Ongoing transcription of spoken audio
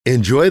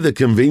Enjoy the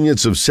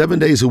convenience of 7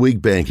 days a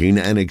week banking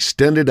and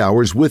extended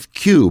hours with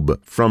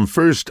Cube from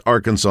First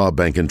Arkansas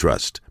Bank and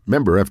Trust.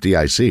 Member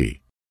FDIC.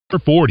 For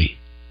 40.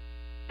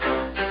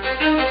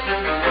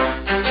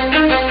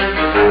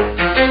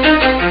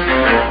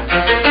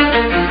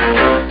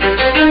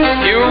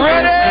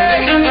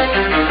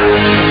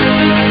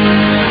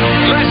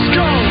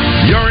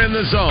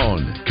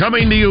 Zone,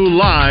 coming to you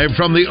live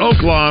from the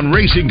Oaklawn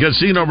Racing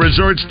Casino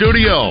Resort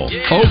Studio.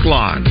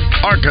 Oaklawn,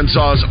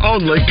 Arkansas's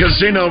only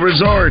casino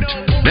resort.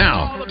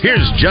 Now,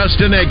 here's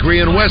Justin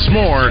Acree and Wes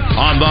Moore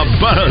on the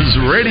Buzz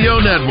Radio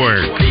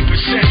Network. 20%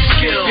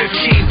 skill,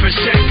 15%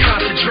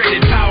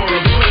 concentrated power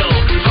of will,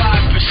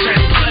 5%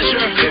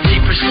 pleasure,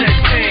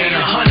 50% pain,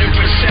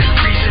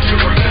 100% reason to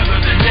remember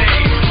the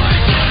name.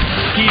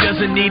 He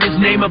doesn't need his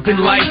name up in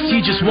lights,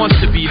 he just wants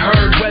to be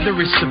heard, whether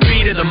it's the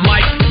beat of the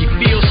mic.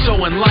 Feels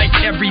so unlike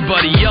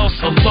everybody else,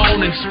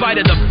 alone, in spite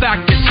of the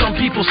fact that some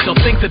people still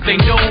think that they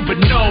know, but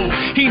no,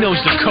 he knows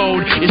the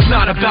code. It's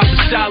not about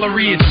the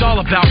salary, it's all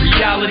about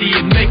reality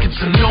and making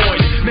some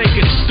noise,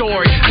 making a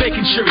story,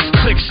 making sure his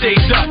click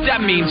stays up.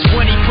 That means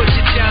when he puts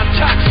it down,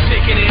 Tox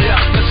picking it up.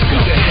 Let's go.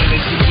 Who the hell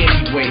is he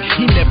anyway?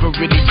 He never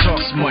really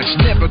talks much,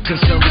 never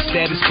concerned with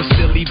status, but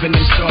still even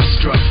him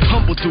starstruck.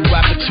 Humble through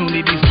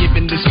opportunities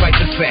given despite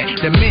the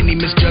fact that many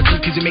misjudge him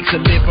because he makes a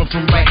living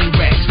from writing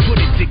raps. Put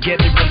it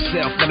together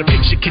himself, not a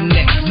picture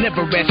connects,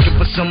 never asking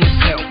for someone's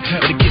help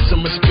or to get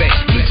some respect.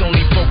 He's only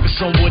focused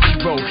on what he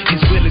wrote.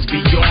 His will is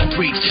beyond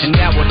reach, and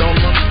now it all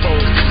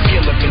unfolds. The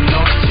skill of an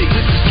artist.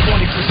 This is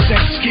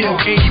 20% skill,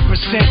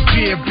 80%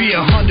 fear, be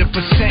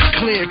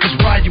 100% clear. Cause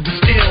Ryu was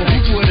ill.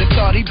 Who would have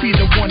thought he'd be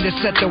the one that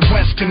set the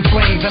West in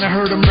flames? And I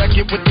heard him wreck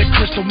it with the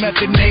crystal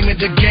method, name of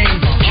the game.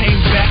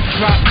 Came back,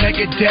 dropped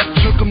Megadeth,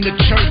 took him to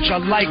church.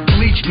 I like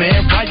Bleach,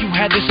 man. Ryu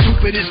had the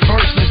stupidest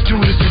verse. This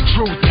dude is the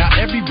truth. Now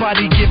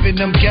everybody giving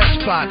them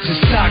guest spots and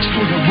stocks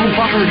through the roof.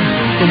 I heard him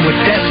from what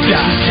that's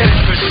got.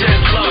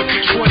 10% luck,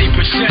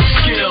 20%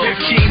 skill,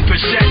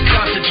 15%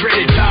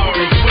 concentrated power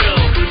of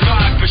will,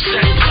 5%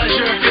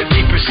 pleasure,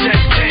 50%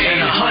 pain,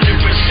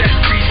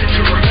 100% reason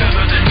to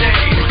remember the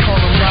name. They call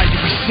him Ryu,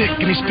 he's sick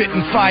and he's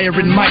spitting fire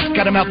and Mike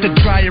got him out the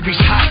dryer, he's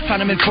hot.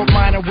 Found him in Fort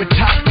Minor with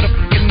top for the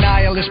fucking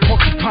nihilist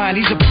porcupine.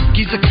 He's a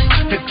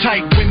the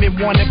type women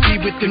wanna be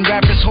within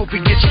rappers. Hope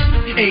he gets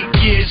 8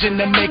 years in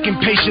the making,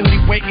 patiently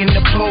waiting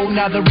to blow.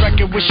 Now the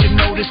record with your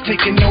notice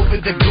taking over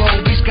the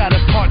globe. He's got a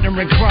partner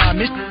in crime,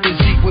 his is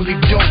equally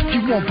dope.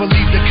 You won't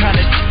believe the kind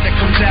of that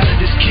comes out of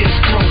this kid's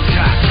throat.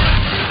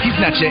 He's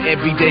not your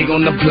everyday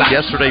on the block.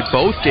 Yesterday,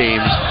 both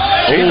games,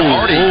 Jaden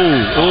Hardy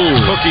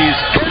cookies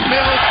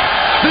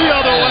the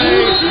other way.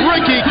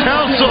 Ricky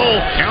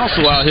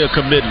Council out here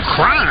committing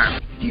crime.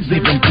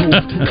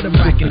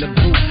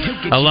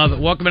 I love it.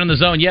 Welcome in the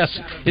zone. Yes,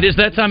 it is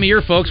that time of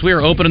year, folks. We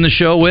are opening the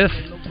show with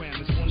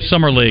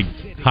Summer League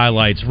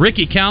highlights.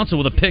 Ricky Council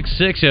with a pick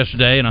six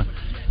yesterday and a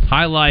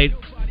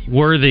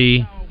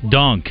highlight-worthy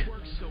dunk.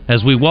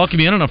 As we welcome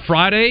you in on a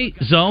Friday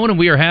zone, and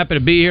we are happy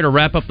to be here to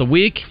wrap up the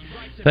week.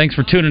 Thanks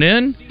for tuning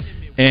in.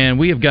 And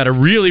we have got a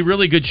really,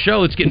 really good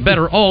show. It's getting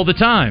better all the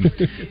time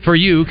for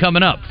you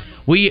coming up.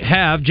 We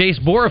have Jace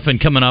Borafin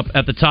coming up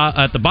at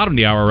the bottom of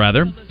the hour,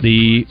 rather.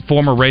 The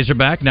former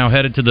Razorback, now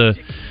headed to the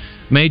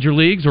major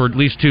leagues, or at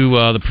least to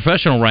the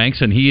professional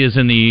ranks, and he is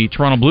in the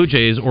Toronto Blue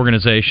Jays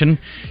organization,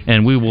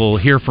 and we will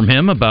hear from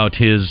him about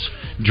his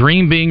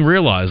dream being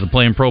realized of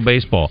playing pro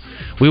baseball.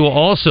 We will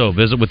also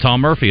visit with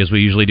Tom Murphy, as we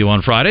usually do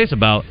on Fridays,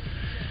 about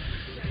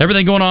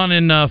everything going on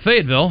in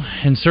Fayetteville,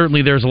 and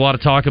certainly there's a lot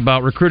of talk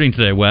about recruiting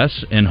today,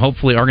 Wes, and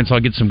hopefully Arkansas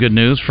gets some good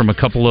news from a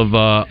couple of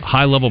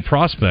high-level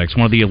prospects,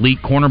 one of the elite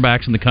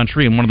cornerbacks in the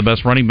country and one of the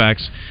best running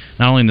backs,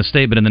 not only in the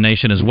state but in the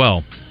nation as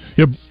well.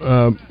 Yep,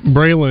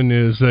 Braylon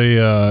is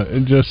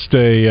just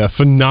a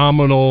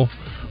phenomenal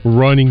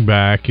running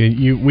back,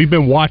 and we've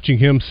been watching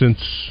him since,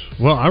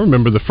 well, I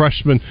remember the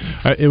freshman.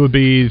 It would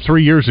be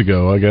 3 years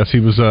ago, I guess. He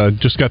was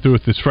just got through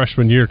with his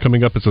freshman year,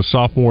 coming up as a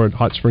sophomore at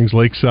Hot Springs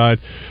Lakeside.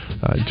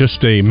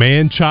 Just a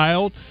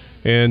man-child,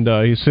 and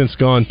he's since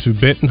gone to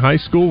Benton High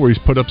School, where he's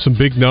put up some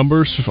big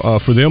numbers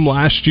for them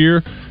last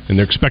year, and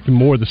they're expecting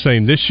more of the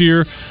same this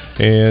year.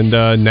 And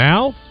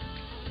now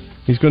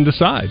he's going to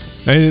decide.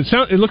 And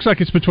it looks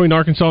like it's between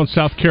Arkansas and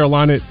South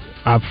Carolina.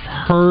 I've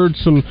heard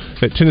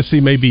that Tennessee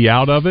may be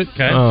out of it.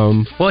 Okay.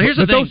 Well, here's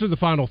the thing. Those are the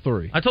final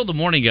three. I told the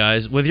morning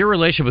guys, with your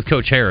relationship with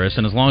Coach Harris,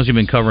 and as long as you've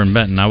been covering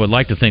Benton, I would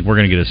like to think we're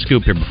going to get a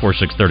scoop here before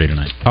 6:30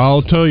 tonight.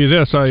 I'll tell you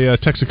this. I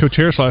texted Coach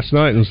Harris last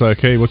night and was like,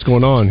 hey, what's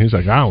going on? He's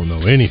like, I don't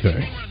know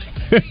anything.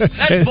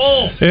 That's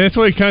bull. And that's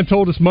what he kind of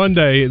told us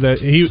Monday, that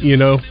he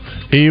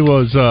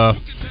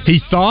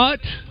thought,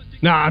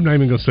 no, I'm not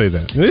even going to say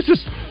that.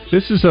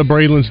 This is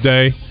Braylon's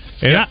day,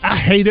 and I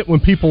hate it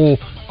when people,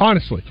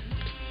 honestly,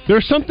 there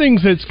are some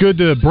things that's good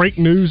to break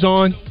news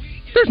on.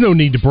 There's no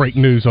need to break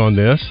news on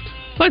this.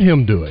 Let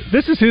him do it.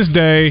 This is his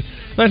day.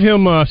 Let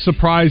him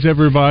surprise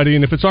everybody.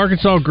 And if it's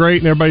Arkansas,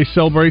 great, and everybody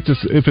celebrates.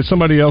 If it's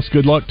somebody else,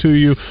 good luck to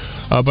you.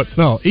 But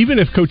no, even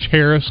if Coach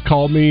Harris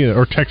called me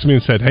or texted me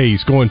and said, "Hey,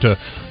 he's going to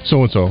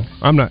so and so,"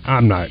 I'm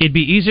not. It'd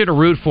be easier to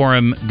root for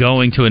him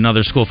going to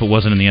another school if it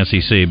wasn't in the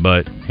SEC.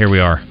 But here we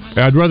are.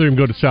 I'd rather him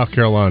go to South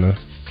Carolina.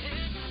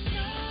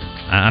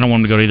 I don't want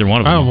him to go to either one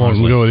of them. I don't want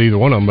him to go with either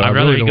one of them. But I'd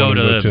rather really he go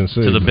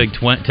to the Big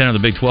 10 or the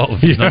Big 12 if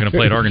he's not going to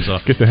play at Arkansas.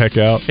 Get the heck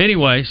out.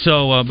 Anyway,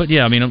 so but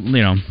yeah, I mean,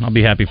 I'll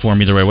be happy for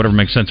him either way. Whatever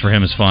makes sense for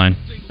him is fine.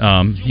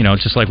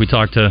 It's just like we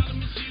talked to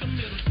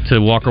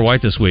Walker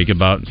White this week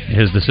about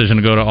his decision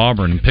to go to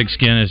Auburn.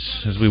 Pigskin,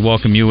 as we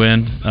welcome you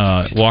in,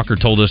 Walker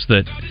told us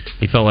that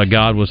he felt like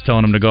God was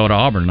telling him to go to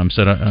Auburn. And I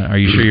said, "Are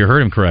you sure you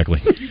heard him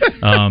correctly?"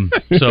 Well,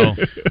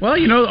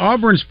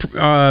 Auburn's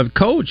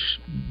coach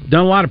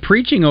done a lot of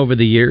preaching over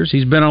the years.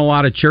 He's been in a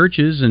lot of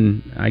churches,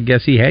 and I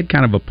guess he had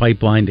kind of a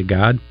pipeline to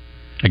God.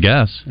 I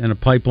guess. And a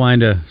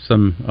pipeline to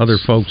some other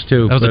folks,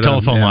 too. That was a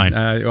telephone line.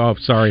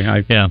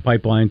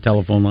 Pipeline,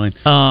 telephone line.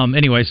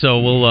 Anyway,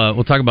 so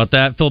we'll talk about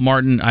that. Phil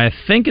Martin, I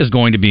think, is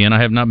going to be in.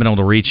 I have not been able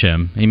to reach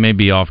him. He may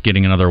be off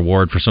getting another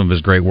award for some of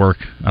his great work.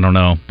 I don't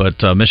know.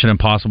 But Mission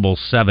Impossible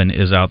 7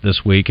 is out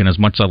this week, and as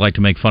much as I like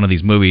to make fun of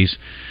these movies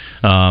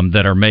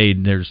that are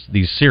made, there's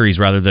these series,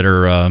 rather, that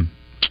are,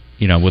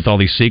 with all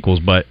these sequels,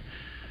 but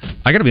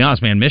I got to be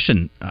honest, man.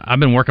 Mission, I've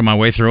been working my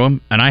way through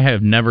them, and I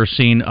have never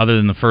seen other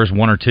than the first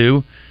one or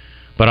two.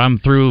 But I'm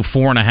through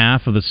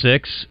 4.5 of the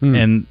 6,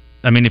 and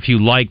I mean, if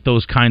you like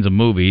those kinds of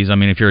movies, I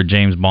mean, if you're a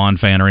James Bond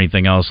fan or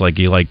anything else, like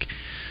you like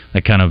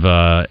that kind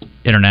of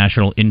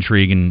international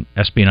intrigue and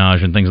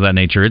espionage and things of that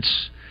nature,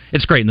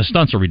 it's great, and the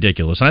stunts are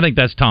ridiculous. And I think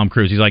that's Tom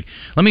Cruise. He's like,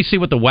 let me see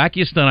what the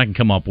wackiest stunt I can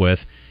come up with,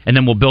 and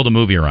then we'll build a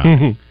movie around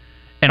it.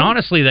 And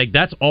honestly,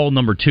 that's all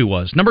number 2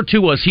 was. Number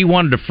 2 was he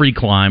wanted to free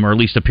climb, or at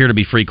least appear to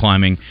be free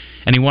climbing,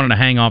 and he wanted to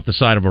hang off the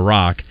side of a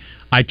rock.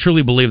 I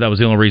truly believe that was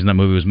the only reason that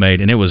movie was made,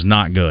 and it was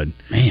not good.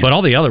 Man. But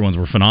all the other ones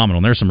were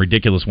phenomenal. There's some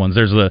ridiculous ones.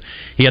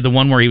 He had the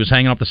one where he was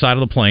hanging off the side of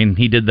the plane.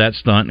 He did that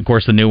stunt. Of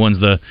course, the new one's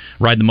the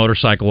ride the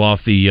motorcycle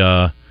off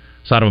the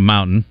side of a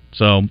mountain.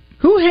 So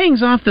who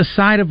hangs off the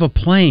side of a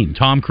plane?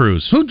 Tom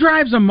Cruise. Who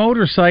drives a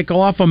motorcycle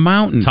off a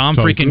mountain? Tom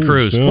freaking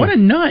Cruise. Yeah. What a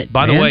nut!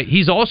 By the way,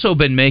 he's also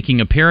been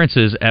making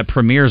appearances at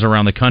premieres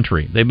around the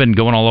country. They've been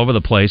going all over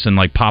the place and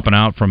like popping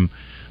out from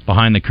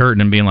behind the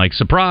curtain and being like,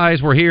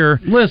 surprise, we're here.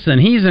 Listen,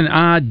 he's an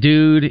odd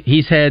dude.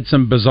 He's had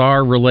some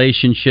bizarre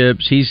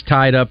relationships. He's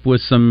tied up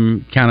with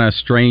some kind of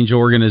strange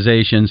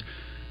organizations.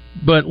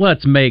 But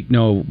let's make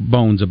no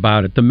bones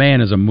about it. The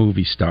man is a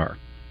movie star.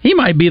 He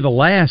might be the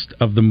last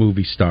of the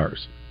movie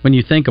stars when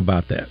you think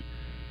about that.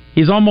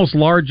 He's almost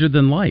larger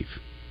than life.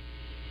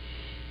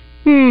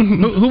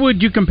 Who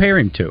would you compare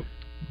him to?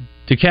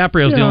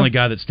 DiCaprio's the only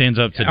guy that stands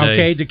up today.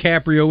 Okay,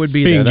 DiCaprio would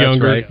be being there. That's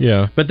younger, right.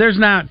 yeah. But there's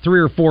not 3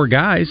 or 4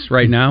 guys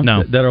right now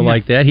that are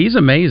like that. He's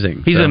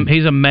amazing.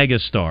 He's a mega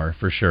star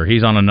for sure.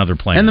 He's on another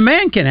planet. And the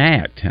man can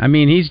act. I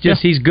mean,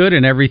 he's good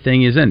in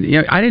everything he's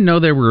in. I didn't know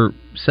there were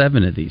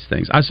 7 of these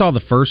things. I saw the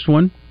first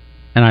one,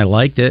 and I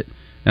liked it.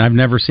 And I've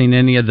never seen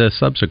any of the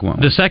subsequent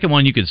ones. The second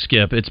one you could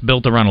skip. It's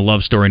built around a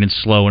love story, and it's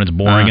slow, and it's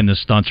boring, and the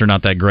stunts are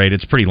not that great.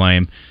 It's pretty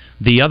lame.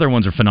 The other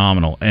ones are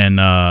phenomenal,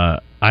 and I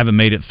haven't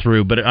made it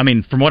through. But, I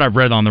mean, from what I've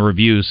read on the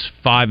reviews,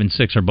 5 and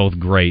 6 are both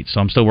great. So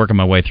I'm still working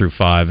my way through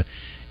 5,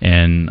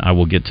 and I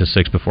will get to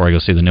 6 before I go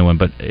see the new one.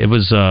 But it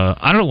was,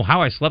 I don't know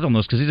how I slept on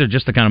those, because these are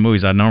just the kind of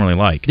movies I normally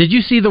like. Did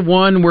you see the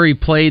one where he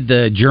played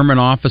the German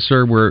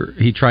officer where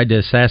he tried to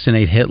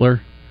assassinate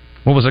Hitler?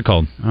 What was it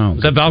called? Oh,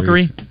 was that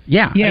Valkyrie?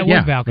 Yeah, it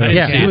was Valkyrie.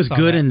 Yeah, he was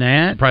good in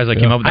that. Surprised I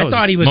came up with that. I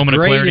thought he was moment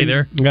great of clarity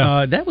there.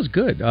 That was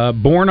good.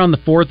 Born on the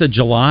 4th of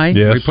July.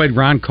 Where he played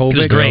Ron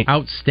Kovic. Great.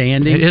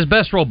 Outstanding. His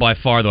best role by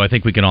far, though, I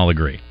think we can all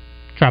agree.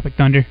 Tropic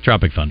Thunder.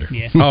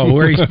 Yeah. Oh,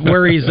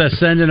 where he's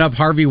sending up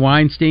Harvey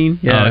Weinstein.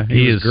 Yeah,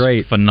 he is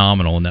great.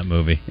 Phenomenal in that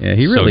movie. Yeah,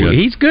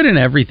 he's good in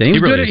everything.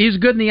 He's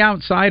good in The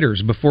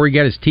Outsiders before he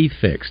got his teeth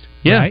fixed.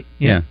 Yeah, right?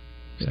 Yeah.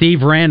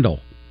 Steve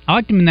Randall. I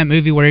liked him in that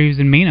movie where he was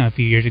in Mina a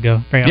few years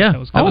ago. That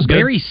was cool.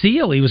 Barry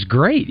Seal. He was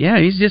great. Yeah,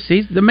 he's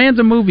the man's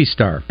a movie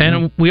star.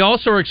 And we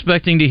also are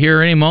expecting to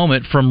hear any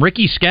moment from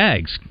Ricky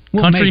Skaggs,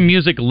 country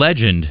music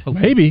legend.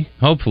 Maybe.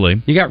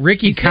 Hopefully. You got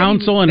Ricky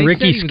Council and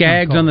Ricky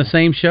Skaggs on the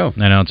same show.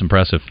 I know, it's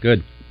impressive.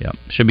 Good. Yeah,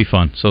 should be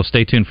fun. So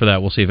stay tuned for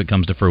that. We'll see if it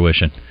comes to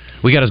fruition.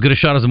 We got as good a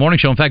shot as the morning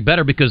show. In fact,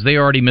 better, because they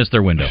already missed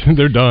their window.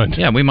 They're done.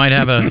 Yeah, we might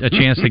have a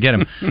chance to get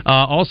him.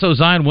 Also,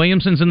 Zion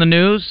Williamson's in the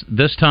news.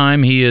 This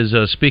time he is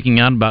speaking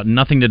out about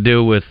nothing to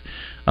do with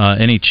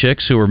any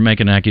chicks who are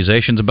making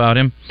accusations about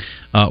him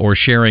or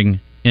sharing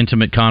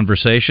intimate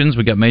conversations.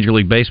 We got Major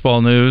League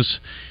Baseball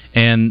news.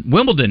 And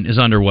Wimbledon is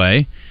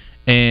underway.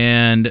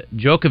 And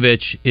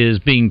Djokovic is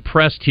being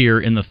pressed here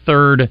in the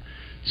third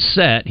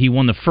set. He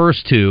won the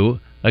first 2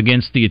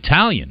 against the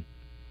Italian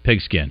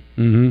Pigskin.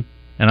 Mm-hmm.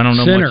 And I don't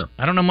know Sinner.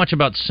 I don't know much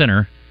about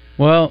Sinner.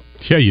 Well,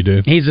 yeah, you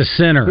do. He's a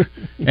sinner,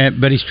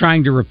 but he's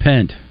trying to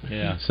repent.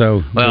 Yeah.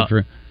 So,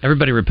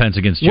 Everybody repents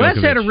against Djokovic.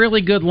 Wes had a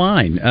really good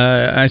line.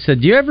 I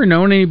said, "Do you ever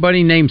know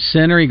anybody named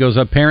Sinner?" He goes,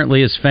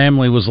 "Apparently his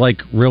family was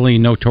like really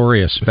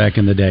notorious back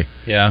in the day."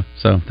 Yeah.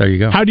 So there you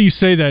go. How do you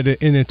say that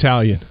in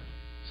Italian?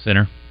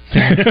 Sinner.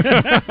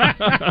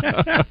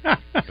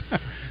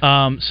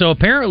 So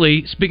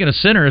apparently, speaking of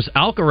sinners,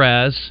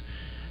 Alcaraz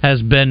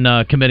has been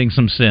committing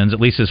some sins. At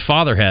least his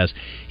father has.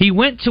 He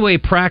went to a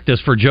practice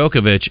for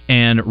Djokovic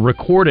and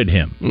recorded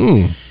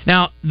him.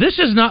 Now, this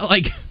is not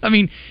like, I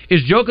mean,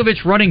 is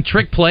Djokovic running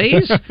trick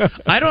plays?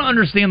 I don't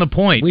understand the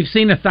point. We've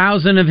seen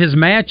 1,000 of his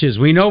matches.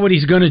 We know what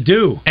he's going to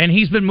do. And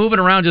he's been moving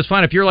around just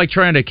fine. If you're like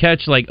trying to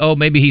catch, like, oh,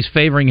 maybe he's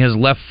favoring his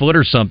left foot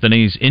or something and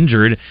he's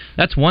injured,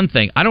 that's one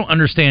thing. I don't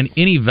understand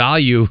any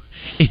value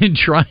in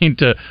trying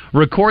to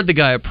record the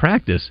guy at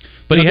practice.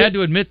 But he had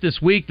to admit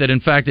this week that, in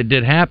fact, it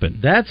did happen.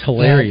 That's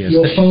hilarious.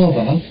 Your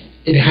father,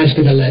 it has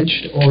been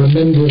alleged, or a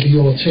member of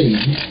your team,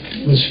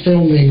 was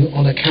filming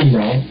on a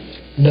camera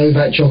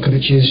Novak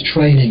Djokovic's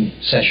training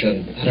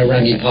session at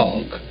Orangi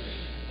Park.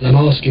 And I'm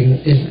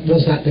asking,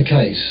 was that the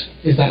case?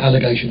 Is that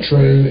allegation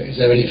true? Is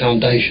there any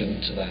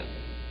foundation to that?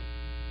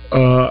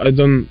 I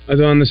don't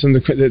understand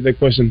the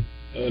question.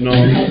 No.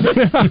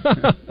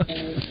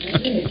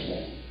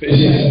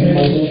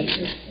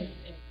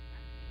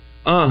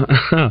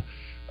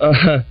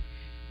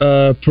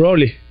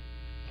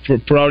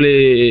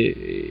 Probably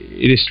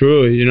it is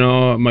true. You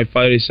know, my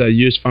father is a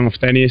huge fan of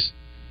tennis,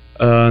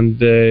 and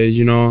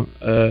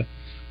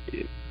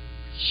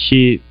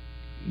he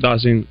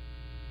doesn't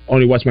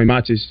only watch my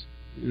matches.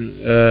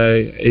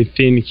 I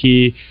think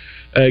he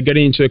get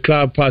into the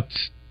club at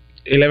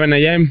 11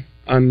 a.m.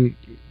 and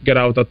get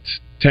out at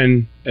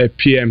 10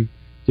 p.m.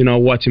 You know,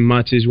 watching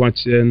matches,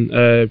 watching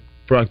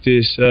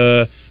practice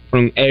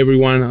from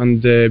everyone,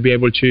 and be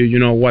able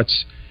to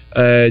watch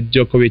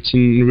Djokovic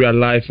in real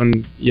life.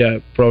 And yeah,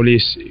 probably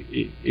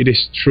it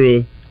is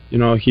true. You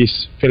know,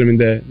 he's filming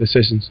the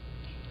sessions.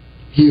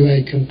 You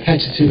a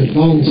competitive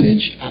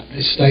advantage at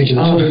this stage of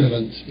the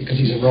tournament because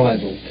he's a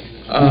rival?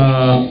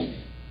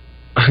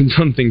 I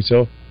don't think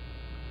so.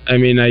 I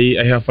mean,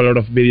 I have a lot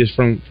of videos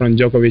from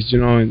Djokovic,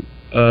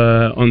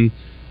 on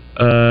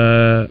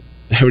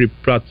every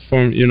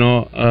platform.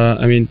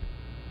 I mean,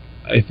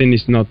 I think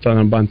it's not an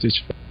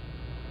advantage.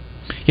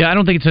 Yeah, I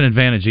don't think it's an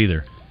advantage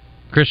either.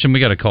 Christian,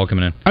 we got a call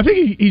coming in. I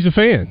think he's a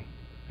fan.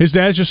 His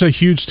dad's just a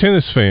huge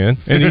tennis fan,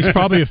 and he's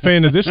probably a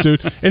fan of this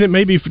dude. And it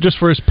may be just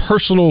for his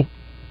personal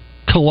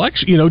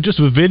collection, just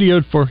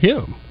videoed for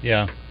him.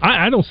 Yeah.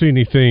 I don't see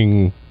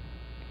anything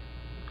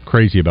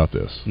crazy about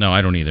this. No,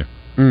 I don't either.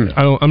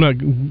 I'm not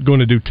going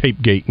to do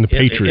Tapegate and the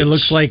Patriots. It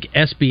looks like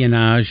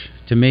espionage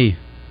to me.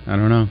 I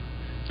don't know.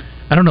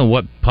 I don't know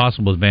what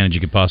possible advantage you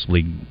could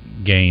possibly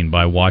gain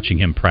by watching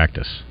him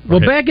practice. Well,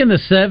 back in the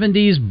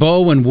 70s,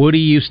 Bo and Woody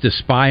used to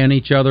spy on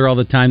each other all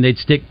the time. They'd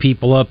stick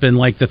people up in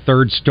like the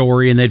third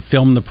story and they'd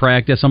film the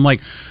practice. I'm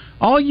like,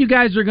 all you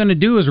guys are going to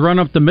do is run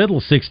up the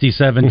middle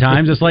 67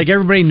 times. It's like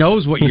everybody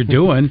knows what you're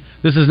doing.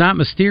 This is not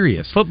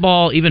mysterious.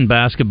 Football, even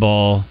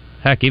basketball,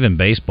 heck, even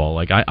baseball.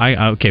 Like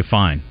okay,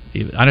 fine.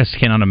 I just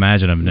cannot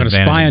imagine an advantage.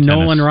 I'm going to spy on tennis.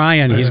 Nolan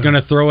Ryan. He's going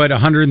to throw it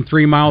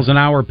 103 miles an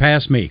hour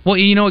past me. Well,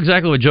 you know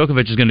exactly what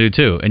Djokovic is going to do,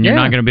 too. And you're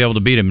not going to be able to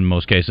beat him in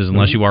most cases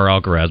unless you are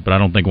Alcaraz. But I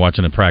don't think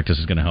watching the practice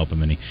is going to help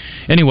him any.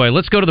 Anyway,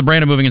 let's go to the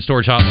Brandon Moving and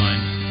Storage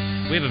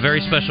Hotline. We have a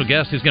very special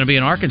guest who's going to be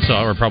in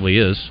Arkansas, or probably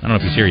is. I don't know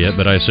if he's here yet,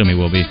 but I assume he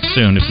will be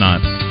soon. If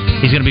not,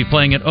 he's going to be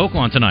playing at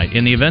Oaklawn tonight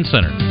in the Event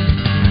Center.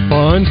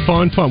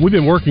 Fun. We've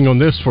been working on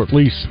this for at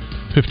least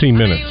 15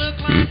 minutes.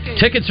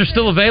 Tickets are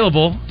still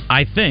available,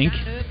 I think,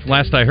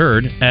 last I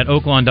heard, at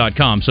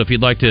Oaklawn.com. So if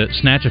you'd like to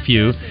snatch a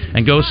few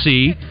and go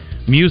see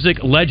music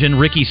legend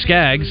Ricky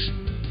Skaggs,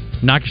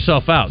 knock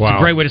yourself out. Wow. It's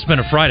a great way to spend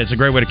a Friday. It's a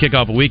great way to kick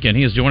off a weekend.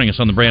 He is joining us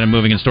on the Brandon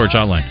Moving and Storage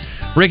Hotline.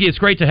 Ricky, it's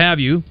great to have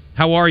you.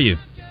 How are you?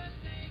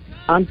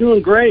 I'm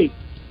doing great.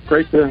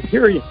 Great to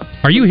hear you.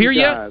 Are you here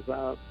yet?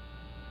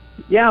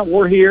 Yeah,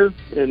 we're here,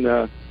 and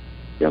the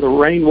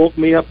rain woke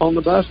me up on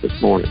the bus this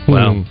morning.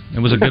 Well, it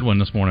was a good one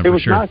this morning, it for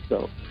was sure. Nice,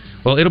 though.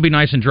 Well, it'll be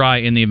nice and dry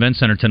in the Event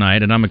Center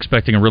tonight, and I'm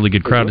expecting a really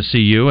good crowd to see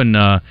you. And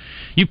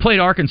you played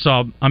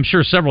Arkansas, I'm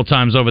sure, several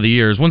times over the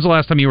years. When's the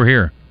last time you were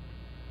here?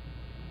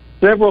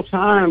 Several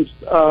times,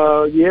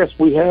 yes,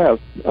 we have.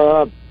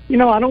 I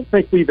don't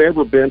think we've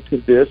ever been to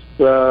the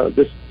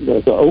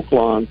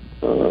Oaklawn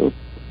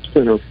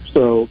Center,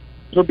 so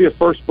it'll be a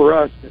first for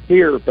us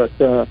here. But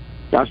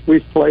gosh,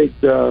 we've played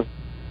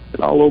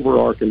all over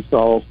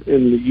Arkansas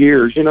in the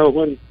years.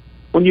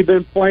 When you've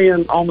been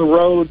playing on the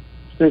road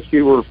since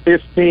you were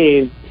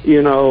 15,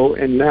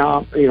 and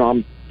now,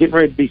 I'm getting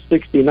ready to be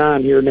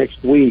 69 here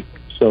next week.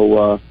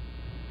 So,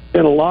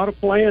 been a lot of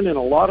playing in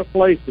a lot of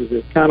places.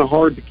 It's kind of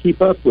hard to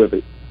keep up with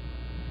it.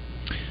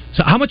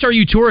 So how much are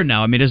you touring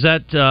now? I mean, is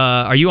that,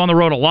 are you on the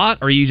road a lot,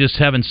 or are you just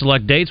having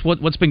select dates?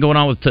 What's been going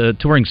on with the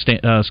touring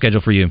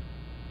schedule for you?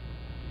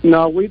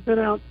 No, we've been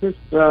out since,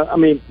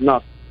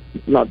 not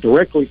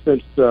directly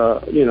since,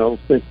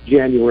 since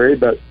January,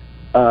 but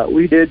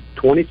we did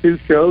 22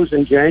 shows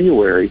in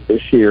January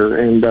this year,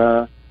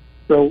 and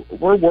so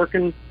we're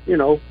working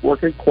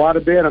quite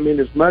a bit. I mean,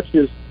 as much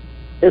as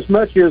as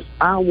much as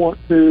I want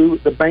to,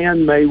 the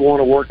band may want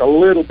to work a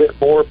little bit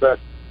more, but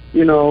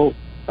not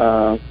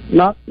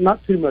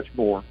too much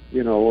more,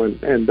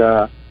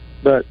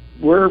 but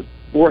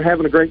we're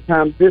having a great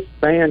time. This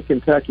band,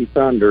 Kentucky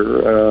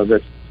Thunder,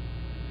 that's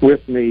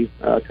with me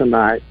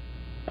tonight,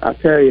 I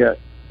tell you,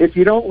 if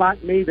you don't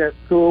like me, that's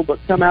cool, but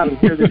come out and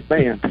hear this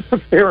band.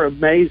 They're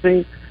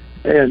amazing,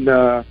 and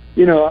I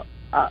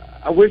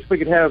wish we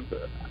could have.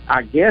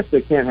 I guess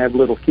they can't have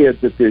little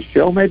kids at this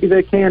show. Maybe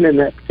they can in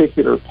that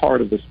particular part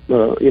of this,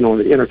 the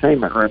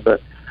entertainment room.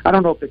 But I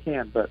don't know if they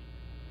can.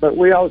 But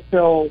we always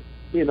tell,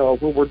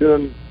 when we're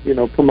doing,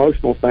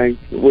 promotional things,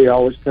 we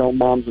always tell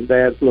moms and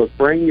dads, look,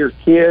 bring your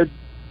kids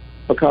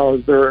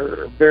because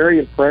they're very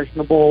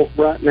impressionable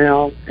right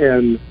now.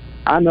 And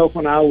I know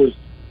when I was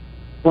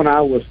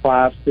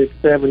 5, 6,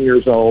 7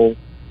 years old,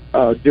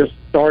 just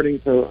starting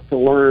to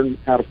learn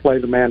how to play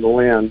the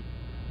mandolin.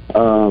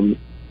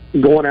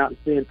 Going out and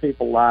seeing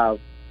people live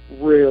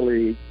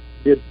really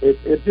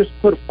it just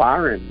put a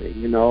fire in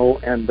me,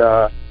 and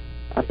I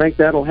think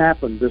that'll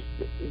happen. This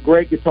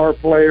great guitar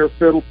player,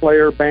 fiddle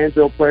player,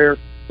 banjo player,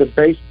 the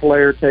bass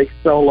player takes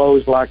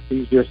solos like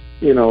he's just,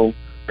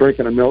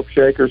 drinking a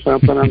milkshake or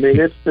something. I mean,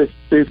 it's just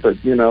stupid,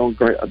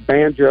 a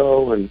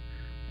banjo, and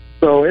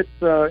so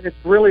it's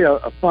really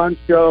a fun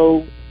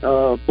show.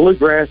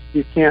 Bluegrass,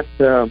 you can't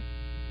sit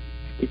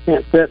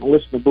and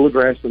listen to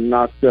bluegrass and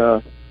not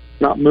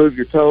move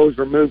your toes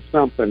or move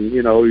something,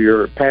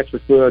 your patch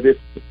of foot.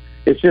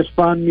 It's just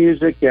fun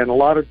music and a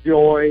lot of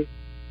joy.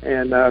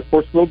 And of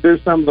course, we'll do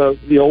some of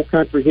the old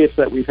country hits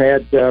that we've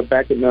had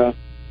back in the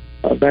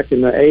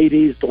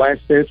 80s,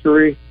 last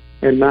century,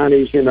 and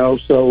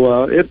 90s.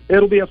 So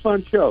it'll be a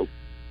fun show.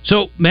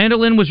 So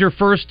mandolin was your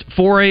first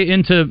foray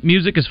into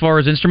music as far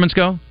as instruments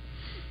go?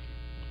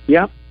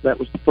 Yep, that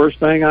was the first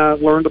thing I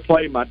learned to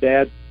play. My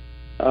dad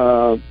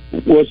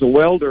was a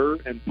welder,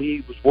 and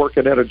he was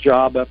working at a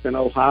job up in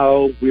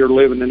Ohio. We were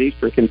living in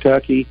eastern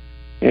Kentucky,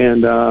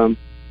 and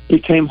he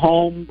came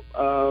home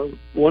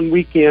one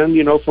weekend,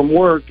 from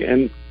work,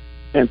 and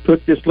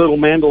put this little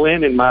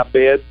mandolin in my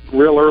bed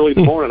real early in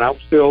the morning. I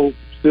was still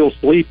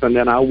sleeping,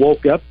 and I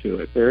woke up to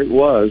it. There it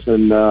was,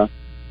 and I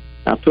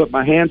put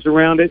my hands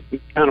around it and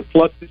kind of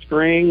plucked the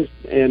strings,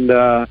 and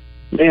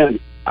man,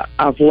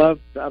 I've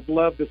loved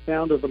the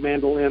sound of the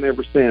mandolin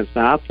ever since.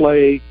 Now I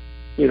play,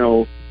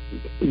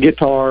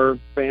 guitar,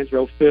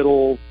 banjo,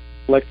 fiddle,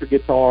 electric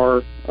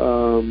guitar,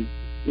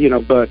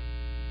 but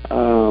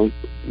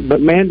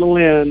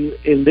mandolin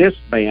in this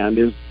band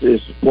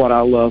is what I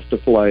love to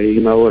play.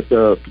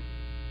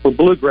 For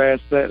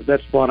bluegrass,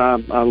 that's what I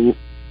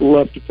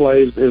love to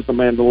play is the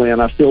mandolin.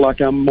 I feel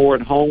like I'm more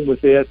at home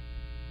with it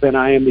than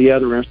I am the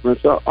other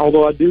instruments.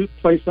 Although I do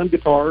play some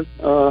guitar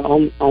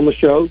on the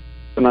show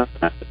tonight.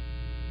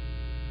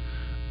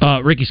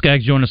 Ricky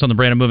Skaggs joined us on the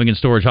Brandon Moving and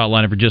Storage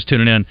Hotline. If you're just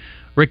tuning in,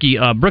 Ricky,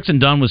 Brooks and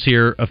Dunn was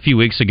here a few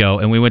weeks ago,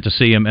 and we went to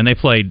see him, and they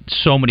played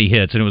so many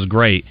hits, and it was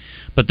great.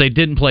 But they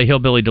didn't play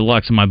Hillbilly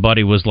Deluxe, and my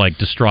buddy was like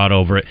distraught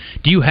over it.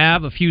 Do you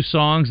have a few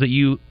songs that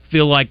you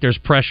feel like there's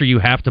pressure you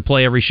have to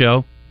play every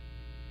show?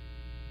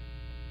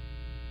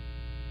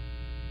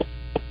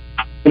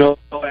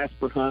 I'll ask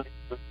for Honey.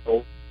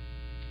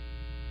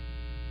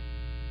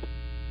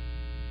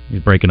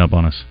 He's breaking up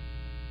on us.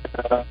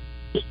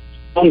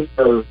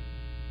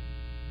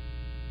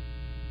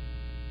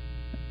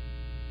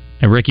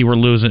 Hey, Ricky, we're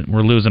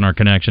losing our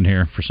connection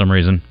here for some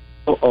reason.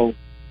 Uh-oh.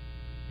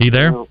 You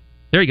there?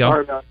 There you go.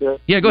 Sorry about that.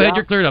 Yeah, go ahead.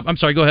 You're cleared up. I'm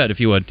sorry. Go ahead if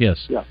you would.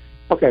 Yes. Yeah.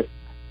 Okay.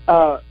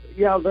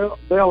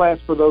 They'll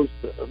ask for those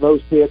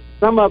hits.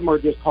 Some of them are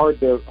just hard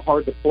to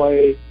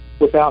play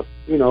without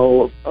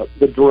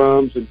the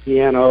drums and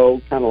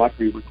piano, kind of like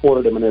we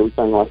recorded them and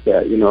everything like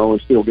that,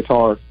 and steel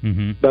guitar.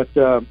 Mm-hmm.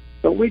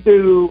 But we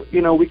do,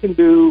 we can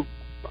do,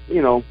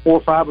 4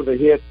 or 5 of the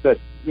hits that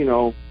in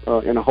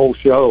a whole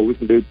show. We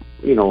can do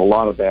a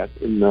lot of that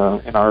in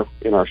our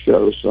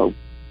shows. So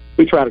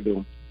we try to do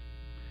them.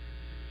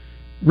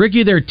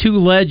 Ricky, there are 2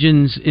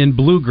 legends in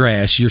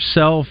bluegrass,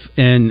 yourself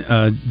and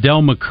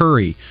Del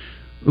McCoury,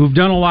 who've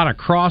done a lot of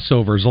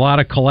crossovers, a lot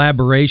of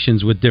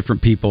collaborations with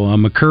different people.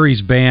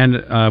 McCoury's band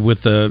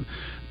with the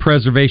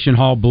Preservation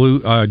Hall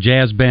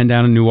Jazz Band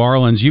down in New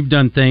Orleans. You've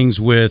done things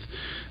with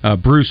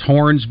Bruce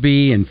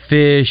Hornsby and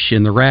Fish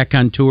and the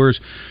Raconteurs.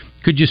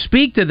 Could you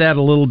speak to that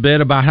a little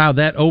bit about how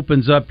that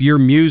opens up your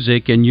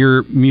music and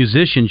your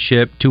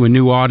musicianship to a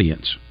new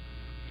audience?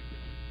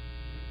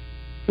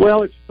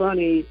 Well, it's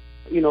funny.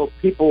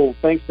 People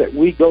think that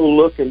we go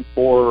looking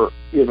for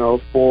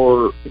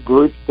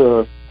groups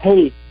to,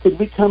 hey, could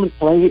we come and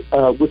play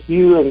with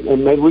you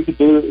and maybe we could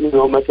do,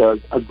 make a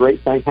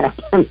great thing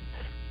happen.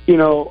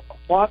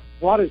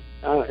 What is,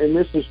 and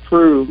this is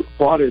true,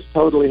 what has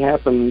totally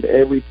happened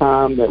every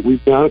time that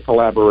we've done a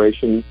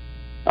collaboration,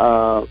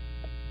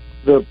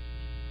 the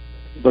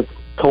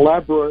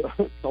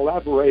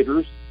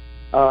collaborators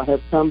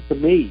have come to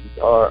me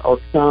or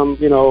come,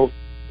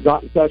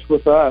 got in touch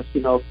with us,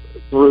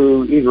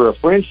 through either a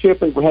friendship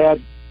that we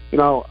had.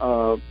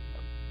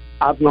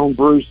 I've known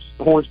Bruce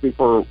Hornsby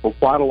for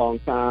quite a long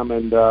time,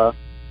 and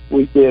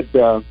we did.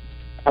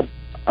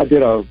 I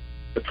did a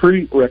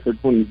tribute record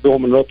when Bill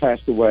Monroe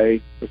passed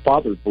away, the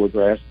father of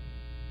bluegrass.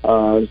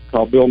 It's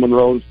called Bill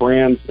Monroe and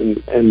Friends,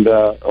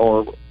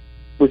 or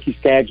Ricky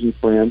Skaggs and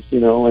Friends,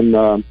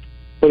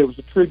 but it was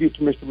a tribute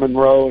to Mr.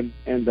 Monroe,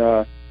 and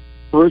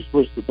Bruce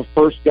was the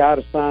first guy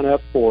to sign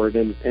up for it,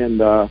 and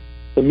the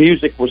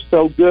music was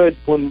so good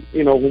when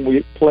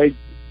we played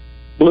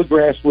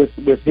bluegrass with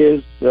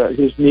his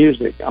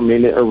music. I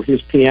mean, or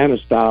his piano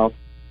style.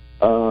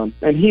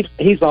 And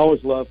he's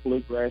always loved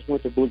bluegrass.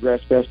 Went to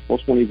bluegrass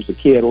festivals when he was a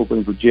kid over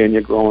in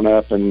Virginia growing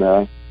up,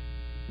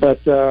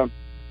 but the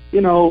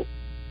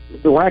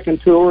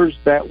Raconteurs,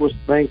 that was the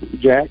thing.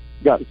 Jack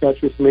got in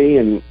touch with me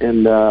and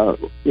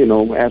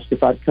asked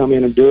if I'd come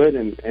in and do it,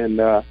 and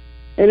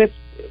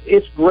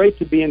it's great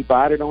to be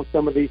invited on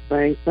some of these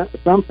things.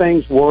 Some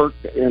things work,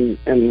 and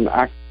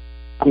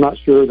I'm not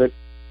sure that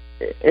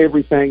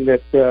everything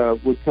that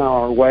would come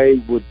our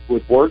way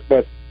would work,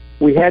 but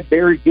we had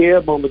Barry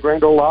Gibb on the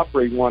Grand Ole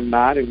Opry one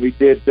night, and we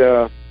did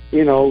 3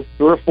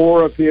 or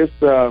 4 of his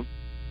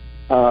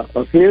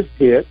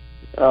hits,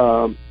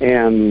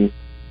 and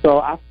so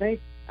I think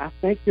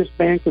this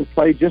band can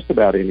play just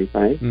about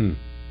anything.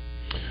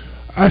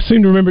 I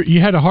seem to remember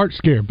you had a heart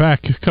scare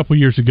back a couple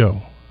years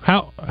ago.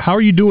 How are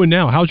you doing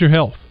now? How's your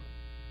health?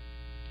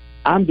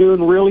 I'm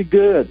doing really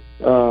good.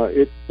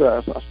 I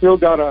still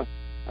got a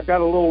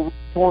little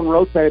torn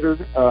rotator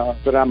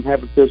that I'm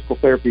having physical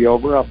therapy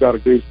over. I've got to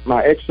do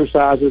my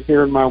exercises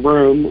here in my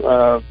room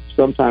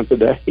sometime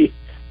today.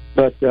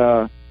 But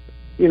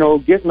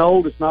getting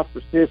old is not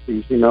for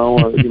sissies.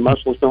 Your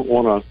muscles don't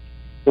want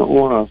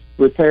to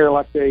repair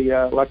like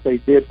they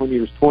did when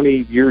you was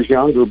 20 years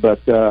younger.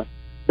 But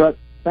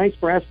thanks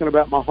for asking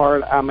about my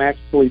heart. I'm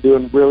actually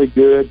doing really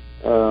good.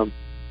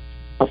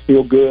 I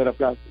feel good. I've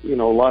got a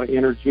lot of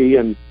energy,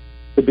 and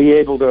to be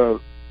able to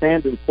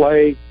stand and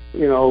play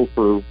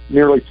for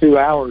nearly 2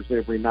 hours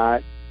every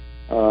night,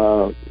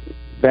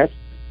 that's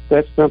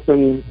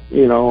something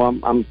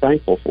I'm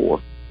thankful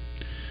for.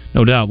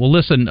 No doubt. Well,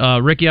 listen,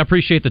 Ricky, I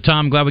appreciate the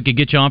time. I'm glad we could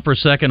get you on for a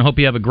second. I hope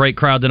you have a great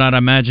crowd tonight. I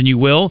imagine you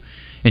will.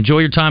 Enjoy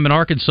your time in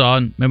Arkansas,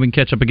 and maybe we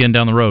can catch up again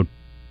down the road.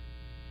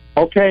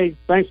 Okay,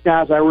 thanks,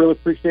 guys. I really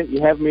appreciate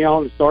you having me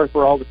on, and sorry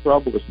for all the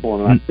trouble this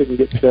morning. I couldn't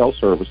get cell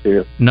service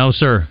here. No,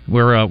 sir.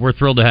 We're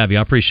thrilled to have you.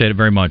 I appreciate it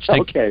very much.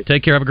 Take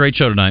care. Have a great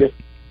show tonight. Yes.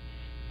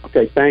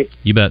 Okay, thanks.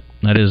 You bet.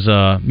 That is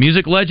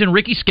music legend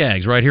Ricky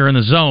Skaggs right here in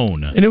the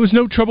Zone. And it was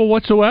no trouble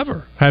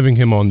whatsoever having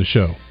him on the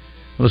show.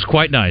 It was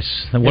quite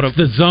nice. It's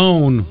the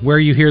Zone where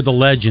you hear the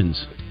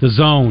legends. The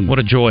Zone. What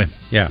a joy.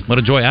 Yeah. What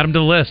a joy. Add him to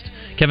the list.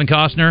 Kevin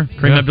Costner,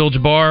 Kareem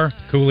Abdul-Jabbar.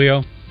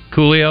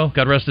 Coolio,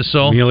 God rest his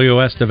soul. Emilio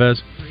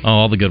Estevez. Oh,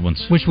 all the good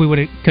ones. Wish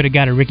we could have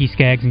got a Ricky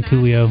Skaggs and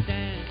Coolio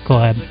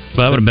collab.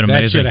 Well, that would have been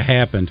amazing. That should have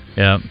happened.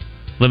 Yeah.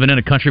 Living in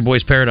a country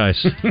boy's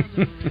paradise.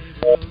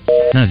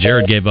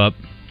 Jared gave up.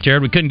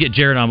 Jared, we couldn't get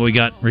Jared on, but we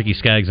got Ricky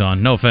Skaggs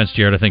on. No offense,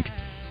 Jared. I think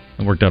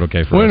it worked out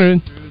okay for us.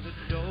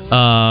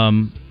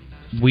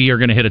 We are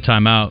going to hit a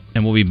timeout,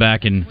 and we'll be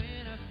back in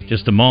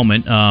just a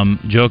moment.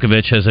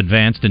 Djokovic has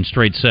advanced in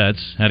straight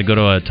sets. Had to go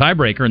to a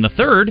tiebreaker in the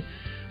third,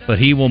 but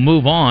he will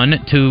move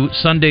on to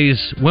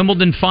Sunday's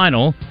Wimbledon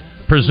final.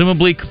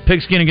 Presumably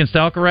Pigskin against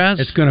Alcaraz.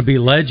 It's going to be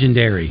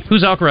legendary.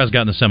 Who's Alcaraz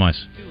got in the semis?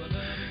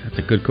 That's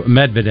a good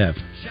Medvedev.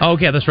 Oh,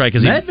 okay, that's right.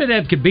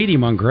 Medvedev could beat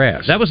him on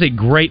grass. That was a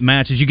great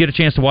match. Did you get a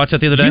chance to watch that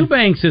the other day?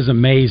 Eubanks is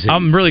amazing.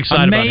 I'm really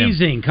excited about him.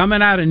 Amazing,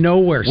 coming out of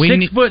nowhere.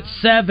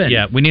 6'7".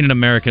 Yeah, we need an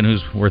American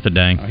who's worth a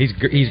dang. Oh, he's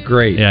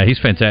great. Yeah, he's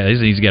fantastic.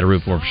 He's got to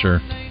root for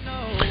sure.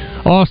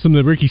 Awesome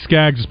that Ricky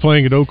Skaggs is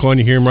playing at Oaklawn.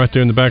 You hear him right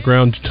there in the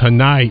background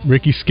tonight.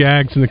 Ricky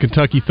Skaggs and the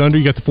Kentucky Thunder.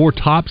 You got the Four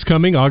Tops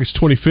coming August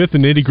 25th, the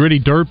Nitty Gritty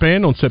Dirt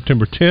Band on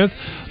September 10th,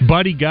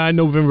 Buddy Guy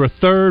November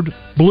 3rd,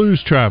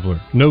 Blues Traveler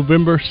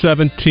November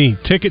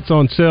 17th. Tickets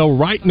on sale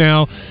right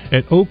now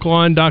at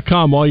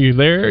oaklawn.com. While you're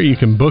there, you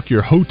can book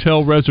your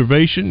hotel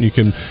reservation. You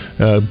can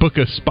book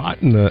a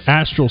spot in the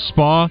Astral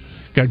Spa.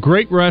 Got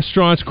great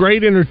restaurants,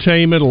 great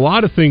entertainment, a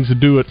lot of things to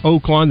do at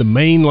Oaklawn, the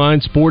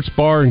Mainline Sports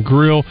Bar and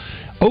Grill.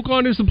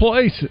 Oaklawn is the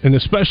place, and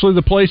especially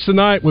the place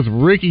tonight with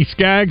Ricky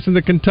Skaggs and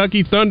the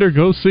Kentucky Thunder.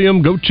 Go see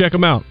them. Go check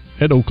them out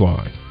at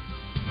Oaklawn.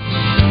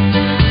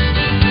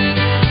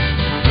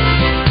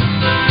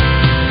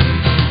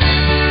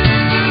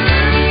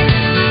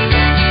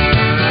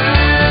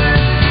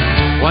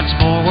 Once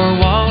more we're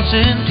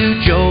waltzing to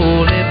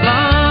Jolie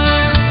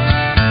Blanc.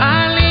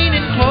 I lean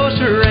in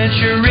closer and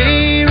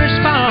Cherie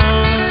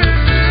responds.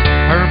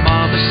 Her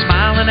mama's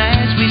smiling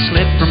as we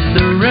slip from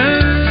the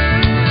room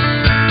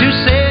to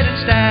sit and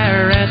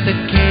stare at the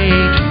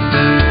Cajun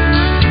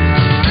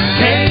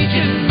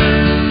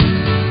moon,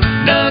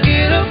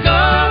 nugget of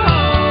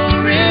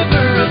gold,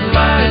 river of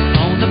light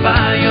on the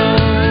bayou.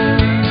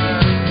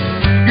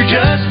 You're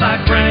just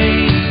like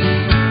rain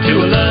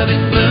to a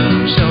loving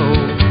bloom, so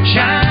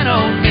shine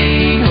on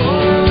me,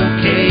 oh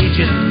Cajun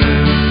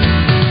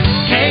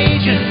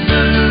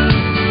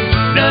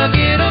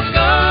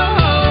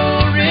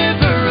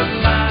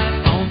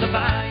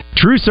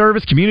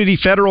Service Community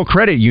Federal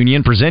Credit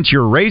Union presents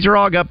your Razor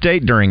Hog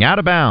update during Out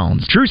of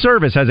Bounds. True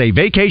Service has a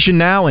vacation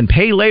now and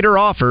pay later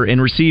offer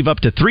and receive up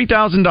to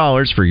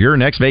 $3,000 for your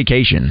next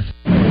vacation.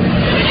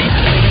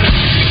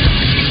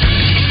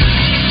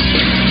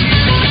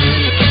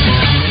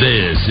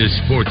 This is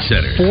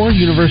SportsCenter. 4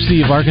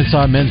 University of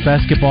Arkansas men's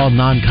basketball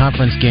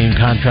non-conference game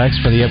contracts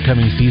for the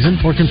upcoming season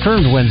were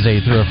confirmed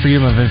Wednesday through a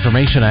Freedom of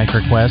Information Act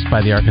request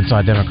by the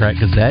Arkansas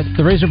Democrat-Gazette.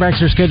 The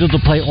Razorbacks are scheduled to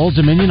play Old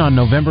Dominion on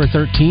November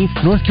 13th,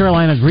 North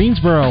Carolina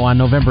Greensboro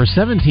on November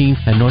 17th,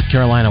 and North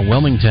Carolina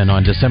Wilmington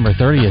on December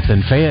 30th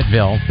in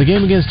Fayetteville. The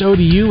game against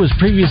ODU was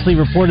previously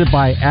reported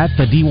by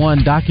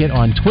 @the-D1Docket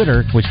on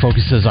Twitter, which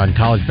focuses on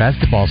college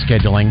basketball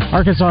scheduling.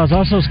 Arkansas is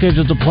also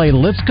scheduled to play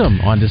Lipscomb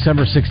on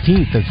December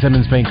 16th at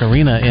Simmons Bank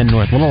Arena in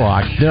North Little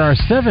Rock. There are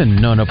 7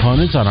 known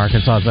opponents on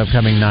Arkansas's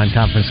upcoming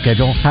non-conference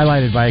schedule,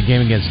 highlighted by a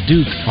game against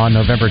Duke on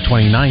November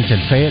 29th in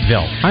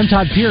Fayetteville. I'm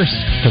Todd Pierce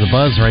for the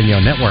Buzz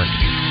Radio Network.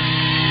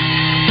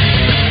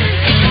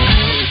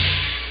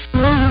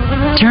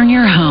 Turn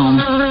your home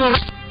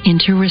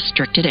into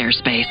restricted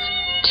airspace.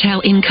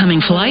 Tell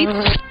incoming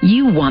flights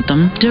you want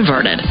them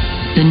diverted.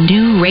 The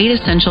new Raid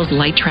Essentials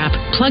Light Trap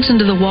plugs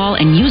into the wall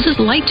and uses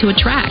light to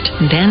attract,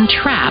 then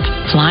trap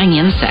flying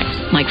insects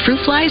like fruit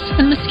flies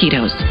and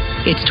mosquitoes.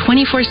 Its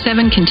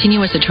 24/7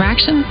 continuous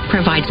attraction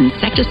provides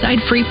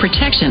insecticide-free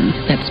protection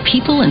that's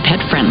people and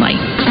pet-friendly.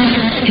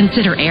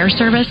 Consider air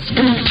service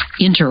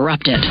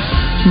interrupted.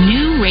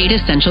 New Raid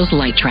Essentials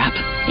Light Trap.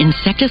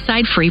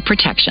 Insecticide-free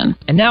protection.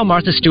 And now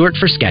Martha Stewart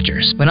for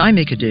Skechers. When I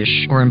make a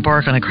dish or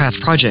embark on a craft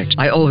project,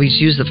 I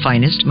always use the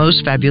finest,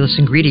 most fabulous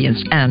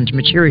ingredients and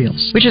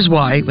materials. Which is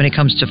why, when it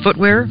comes to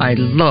footwear, I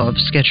love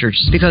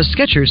Skechers. Because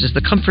Skechers is the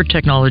comfort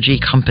technology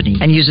company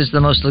and uses the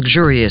most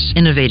luxurious,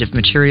 innovative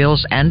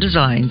materials and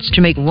designs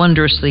to make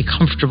wondrously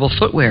comfortable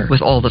footwear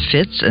with all the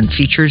fits and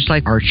features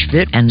like Arch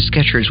Fit and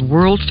Skechers'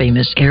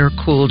 world-famous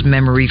air-cooled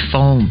memory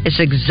foam. It's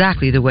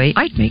exactly the way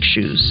I'd make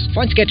shoes.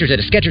 Find Skechers at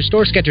a Skechers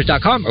store,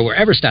 Skechers.com, or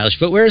wherever stylish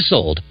footwear is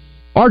sold.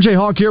 RJ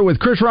Hawk here with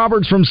Chris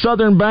Roberts from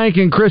Southern Bank.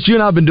 And Chris, you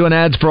and I have been doing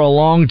ads for a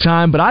long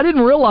time, but I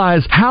didn't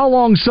realize how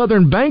long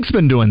Southern Bank's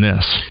been doing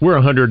this. We're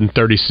a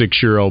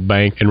 136-year-old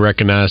bank and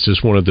recognized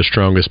as one of the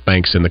strongest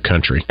banks in the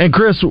country. And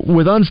Chris,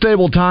 with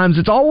unstable times,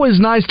 it's always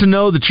nice to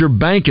know that your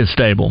bank is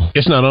stable.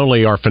 It's not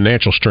only our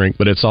financial strength,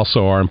 but it's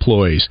also our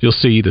employees. You'll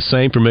see the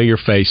same familiar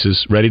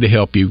faces ready to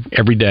help you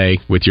every day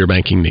with your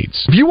banking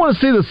needs. If you want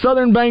to see the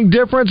Southern Bank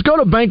difference, go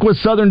to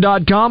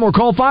bankwithsouthern.com or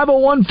call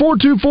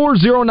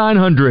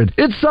 501-424-0900.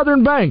 It's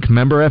Southern Bank,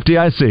 member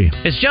FDIC.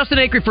 It's Justin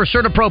Acri for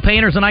CertaPro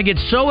Painters, and I get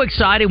so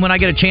excited when I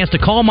get a chance to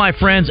call my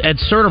friends at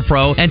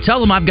CertaPro and tell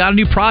them I've got a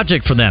new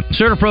project for them.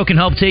 CertaPro can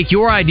help take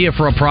your idea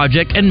for a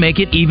project and make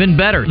it even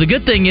better. The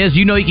good thing is,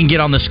 you know you can get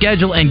on the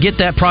schedule and get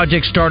that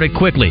project started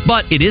quickly.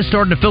 But it is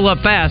starting to fill up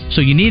fast,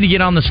 so you need to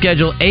get on the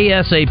schedule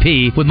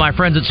ASAP with my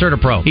friends at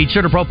CertaPro. Each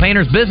CertaPro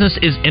Painters business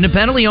is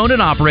independently owned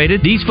and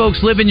operated. These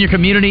folks live in your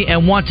community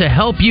and want to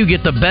help you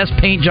get the best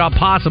paint job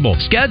possible.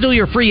 Schedule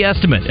your free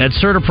estimate at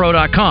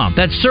CertaPro.com.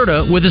 That's Certa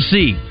with a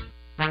C.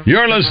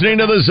 You're listening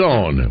to The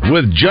Zone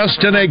with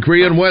Justin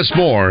Acri and Wes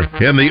Moore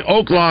in the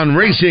Oaklawn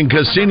Racing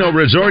Casino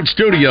Resort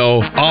Studio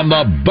on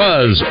the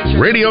Buzz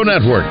Radio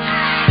Network.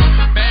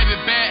 Baby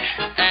bet,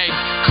 ayy,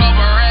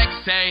 couple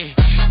racks, ayy,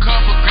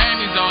 couple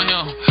Grammys on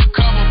you,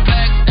 couple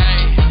plaques,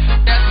 ayy,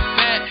 that's a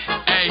fact,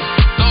 ayy,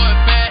 throw it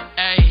back,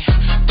 ayy,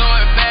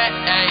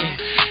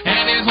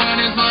 and this one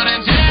is for the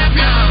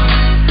champion.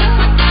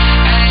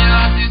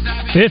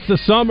 It's the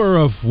summer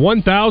of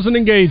 1,000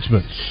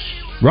 engagements.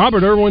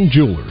 Robert Irwin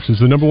Jewelers is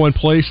the #1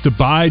 place to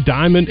buy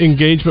diamond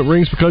engagement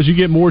rings because you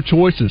get more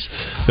choices.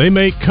 They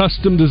make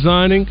custom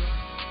designing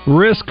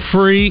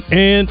risk-free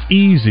and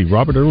easy.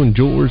 Robert Irwin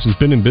Jewelers has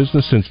been in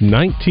business since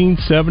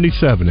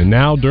 1977, and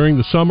now during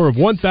the summer of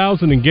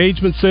 1,000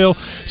 engagement sale,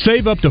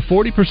 save up to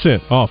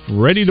 40% off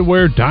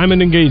ready-to-wear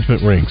diamond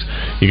engagement rings.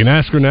 You can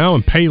ask her now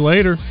and pay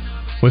later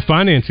with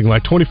financing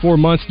like 24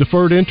 months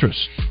deferred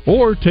interest,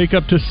 or take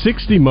up to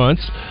 60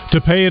 months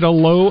to pay at a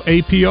low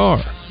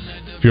APR.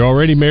 If you're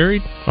already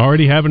married,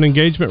 already have an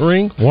engagement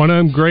ring, want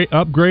to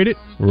upgrade it,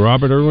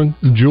 Robert Irwin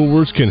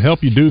Jewelers can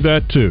help you do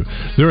that too.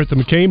 They're at the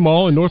McCain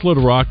Mall in North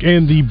Little Rock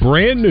and the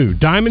brand new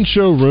Diamond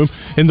Showroom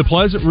in the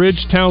Pleasant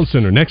Ridge Town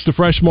Center next to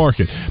Fresh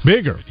Market.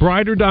 Bigger,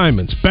 brighter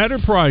diamonds, better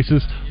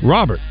prices,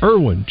 Robert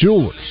Irwin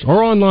Jewelers,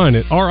 or online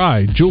at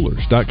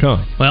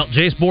rijewelers.com. Well,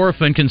 Jace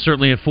Borofin can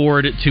certainly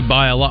afford to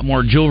buy a lot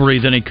more jewelry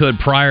than he could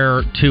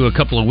prior to a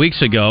couple of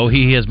weeks ago.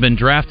 He has been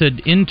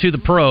drafted into the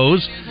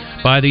pros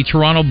by the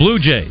Toronto Blue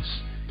Jays.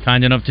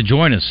 Kind enough to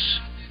join us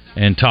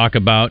and talk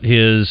about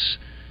his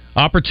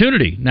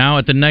opportunity now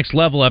at the next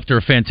level after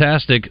a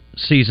fantastic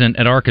season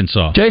at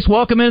Arkansas. Jace,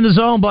 welcome in the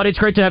zone, buddy. It's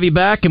great to have you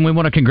back, and we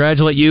want to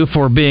congratulate you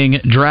for being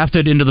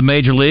drafted into the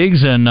major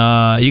leagues, and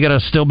you got to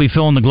still be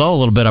feeling the glow a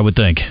little bit, I would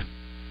think.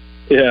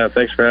 Yeah,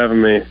 thanks for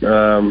having me.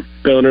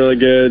 Feeling really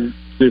good,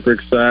 super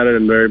excited,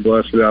 and very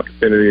blessed for the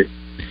opportunity.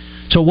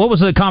 So what was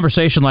the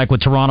conversation like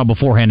with Toronto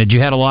beforehand? Did you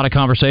had a lot of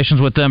conversations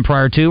with them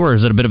prior to, or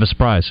is it a bit of a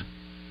surprise?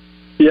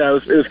 Yeah,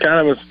 it was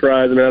kind of a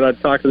surprise. I mean, I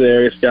talked to the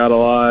area scout a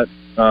lot,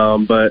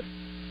 But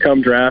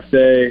come draft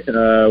day,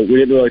 we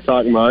didn't really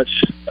talk much.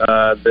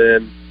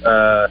 Then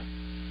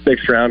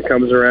 6th round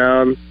comes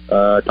around.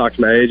 I talked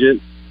to my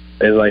agent.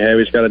 He's like, hey,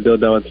 we just got a deal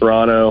done with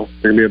Toronto.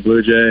 We're going to be a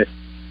Blue Jay.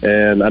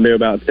 And I knew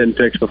about 10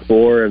 picks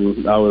before,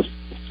 and I was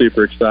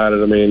super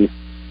excited. I mean,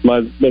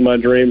 it's been my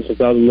dream since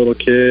I was a little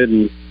kid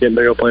and getting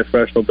to go play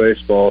professional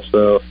baseball.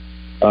 So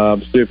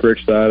I'm super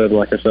excited.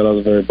 Like I said, I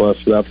was very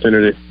blessed for the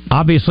opportunity.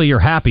 Obviously, you're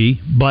happy,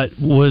 but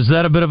was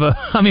that a bit of a...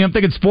 I mean, I'm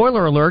thinking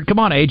spoiler alert. Come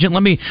on, agent.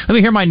 Let me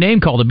hear my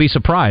name called and be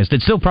surprised.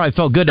 It still probably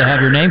felt good to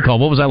have your name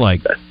called. What was that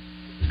like?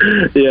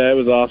 Yeah, it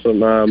was awesome.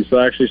 So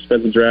I actually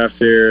spent the draft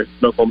here in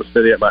Oklahoma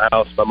City at my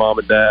house, my mom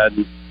and dad,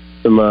 and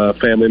some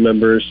family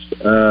members.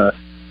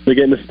 So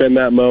getting to spend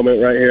that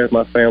moment right here with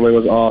my family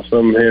was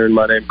awesome. Hearing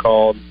my name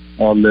called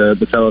on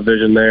the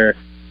television there, it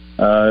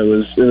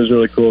was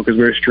really cool because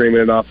we were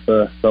streaming it off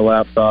the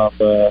laptop,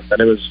 and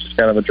it was just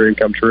kind of a dream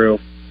come true.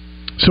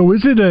 So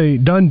is it a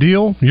done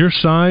deal? You're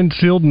signed,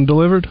 sealed, and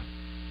delivered?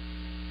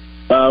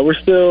 We're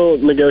still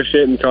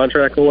negotiating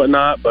contract and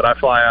whatnot, but I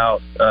fly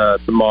out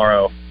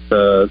tomorrow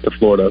to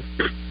Florida.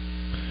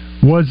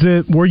 Was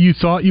it where you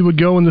thought you would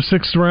go in the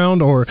 6th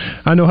round? Or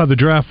I know how the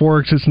draft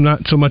works. It's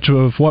not so much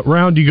of what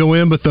round you go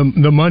in, but the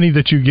money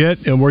that you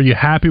get, and were you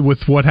happy with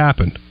what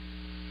happened?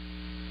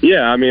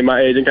 Yeah, I mean,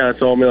 my agent kind of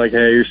told me, like,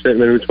 hey, you're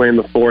sitting in between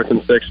the 4th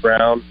and 6th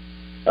round.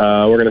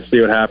 We're going to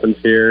see what happens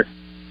here.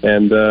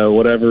 And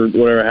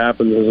whatever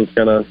happens is it's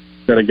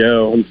gonna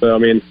go. And so, I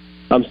mean,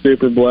 I'm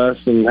super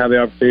blessed and have the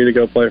opportunity to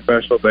go play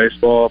professional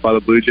baseball by the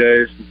Blue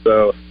Jays. And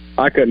so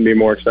I couldn't be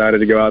more excited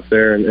to go out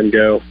there and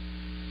go.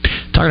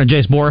 Talking to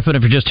Jace Borafin,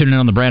 if you're just tuning in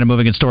on the Brandon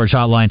Moving and Storage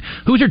Hotline.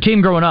 Who was your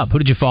team growing up? Who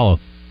did you follow?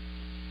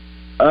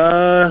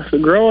 So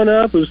growing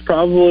up, it was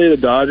probably the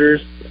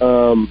Dodgers,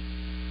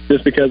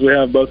 just because we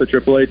have both the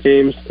AAA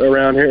teams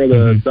around here,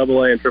 the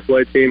AA and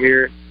AAA team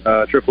here.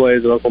 AAA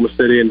is in Oklahoma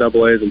City and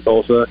AA is in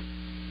Tulsa,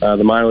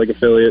 the minor league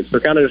affiliate. So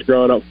kind of just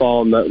growing up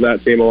following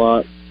that team a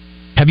lot.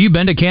 Have you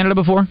been to Canada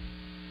before?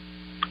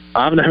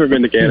 I've never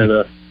been to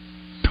Canada.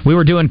 We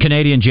were doing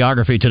Canadian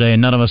geography today,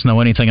 and none of us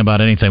know anything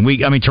about anything.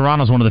 I mean,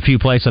 Toronto's one of the few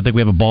places I think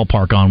we have a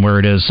ballpark on where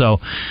it is. So,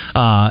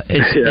 I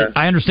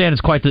understand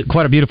it's quite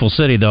a beautiful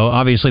city, though.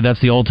 Obviously, that's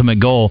the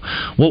ultimate goal.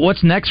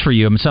 What's next for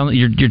you? I mean,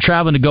 you're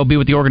traveling to go be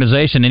with the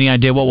organization. Any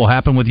idea what will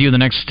happen with you the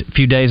next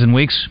few days and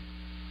weeks?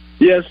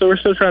 Yeah, so we're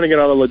still trying to get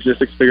all the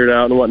logistics figured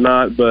out and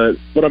whatnot. But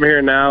what I'm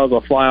hearing now is I'll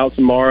fly out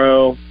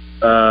tomorrow,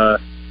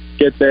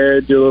 get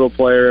there, do a little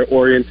player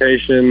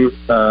orientation.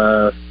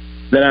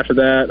 Then after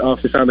that,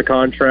 obviously sign the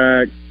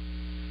contract.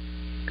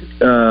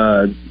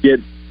 Get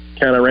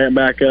kind of ramped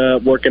back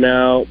up, working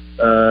out,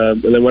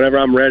 and then whenever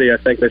I'm ready, I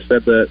think they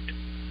said that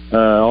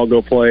I'll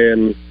go play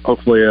in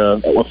hopefully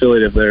an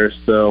affiliate of theirs.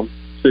 So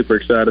super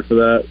excited for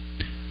that.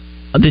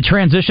 The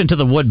transition to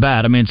the wood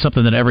bat, I mean, it's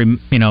something that every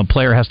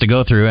player has to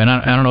go through. And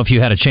I don't know if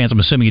you had a chance. I'm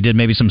assuming you did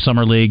maybe some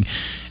summer league,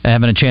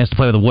 having a chance to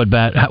play with a wood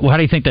bat. How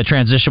do you think that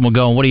transition will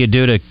go, and what do you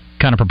do to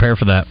kind of prepare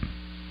for that?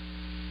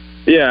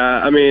 Yeah,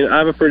 I mean, I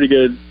have a pretty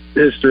good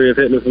history of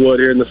hitting with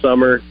wood here in the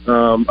summer.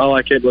 I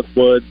like hitting with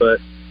wood, but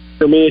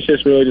for me, it's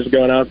just really just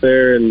going out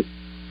there and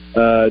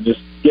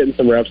just getting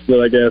some reps with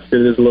it, I guess. It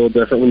is a little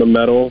different from the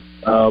metal,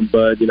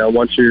 but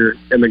once you're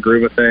in the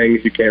groove of things,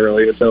 you can't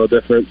really even tell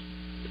the difference.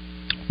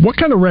 What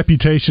kind of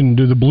reputation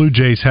do the Blue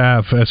Jays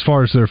have as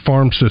far as their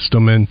farm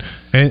system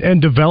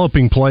and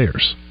developing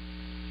players?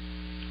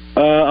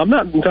 I'm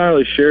not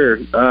entirely sure.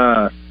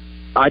 I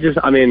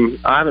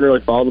haven't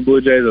really followed the Blue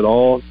Jays at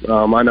all.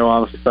 I know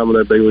obviously some of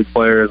their big league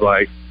players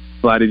like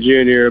Vladdy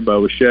Jr.,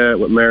 Bo Bichette,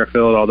 Whit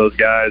Merrifield, all those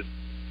guys.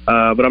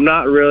 But I'm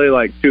not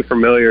really too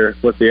familiar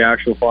with the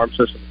actual farm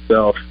system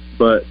itself.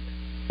 But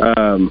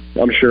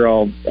I'm sure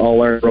I'll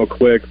learn real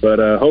quick. But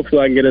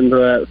hopefully I can get into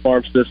that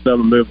farm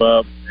system and move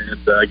up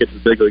and get to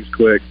the big leagues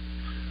quick.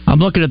 I'm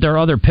looking at their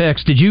other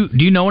picks. Do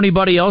you know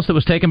anybody else that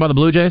was taken by the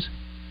Blue Jays?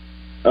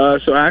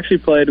 So I actually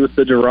played with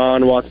the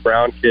Jerron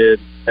Watts-Brown kid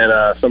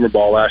in summer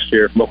ball last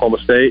year from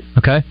Oklahoma State.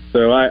 Okay.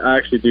 So I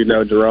actually do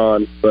know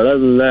Jerron, but other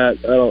than that,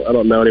 I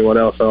don't know anyone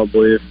else. I don't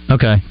believe.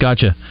 Okay,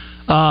 gotcha.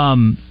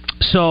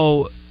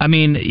 So I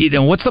mean,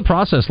 what's the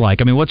process like?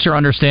 I mean, what's your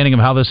understanding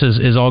of how this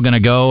is all going to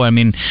go? I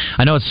mean,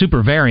 I know it's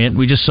super variant.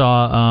 We just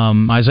saw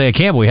Isaiah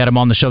Campbell. We had him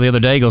on the show the other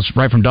day. He goes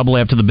right from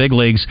AA up to the big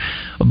leagues.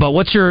 But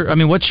what's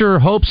your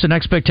hopes and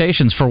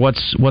expectations for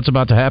what's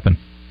about to happen?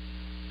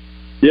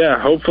 Yeah,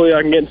 hopefully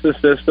I can get into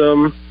the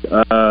system.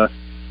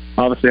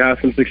 Obviously have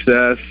some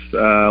success.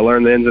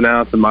 Learn the ins and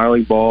outs of minor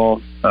league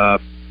ball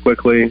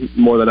quickly,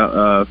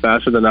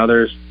 faster than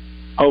others.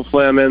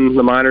 Hopefully I'm in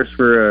the minors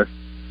for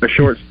a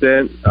short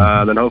stint,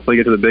 then hopefully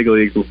get to the big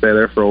leagues and stay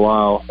there for a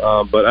while.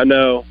 But I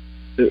know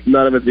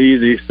none of it's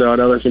easy, so I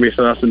know there's going to be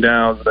some ups and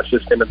downs, and that's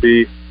just going to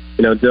be,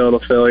 dealing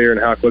with failure and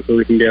how quickly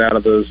we can get out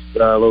of those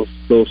little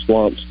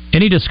slumps.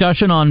 Any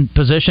discussion on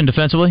position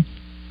defensively?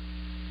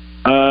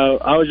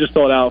 I was just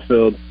told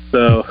outfield,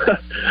 so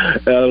I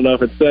don't know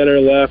if it's center,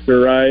 left, or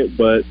right,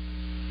 but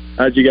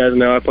as you guys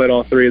know, I played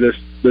all three this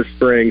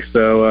spring,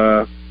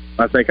 so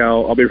I think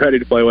I'll be ready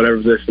to play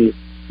whatever position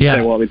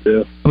they want me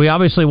to. We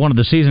obviously wanted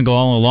the season to go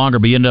on a little longer,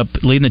 but you ended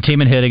up leading the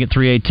team in hitting at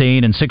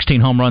 318, and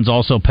 16 home runs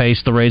also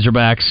paced the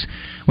Razorbacks.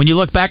 When you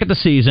look back at the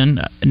season,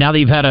 now that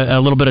you've had a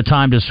little bit of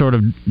time to sort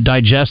of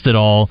digest it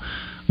all,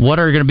 what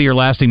are going to be your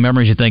lasting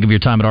memories, you think, of your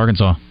time at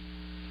Arkansas?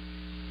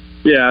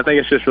 Yeah, I think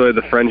it's just really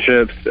the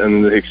friendships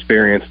and the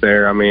experience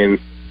there. I mean,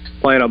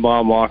 playing at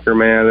Bob Walker,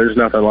 man, there's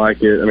nothing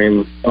like it. I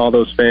mean, all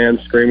those fans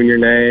screaming your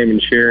name and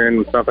cheering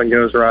when something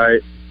goes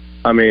right.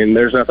 I mean,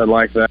 there's nothing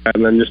like that.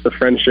 And then just the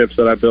friendships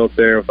that I built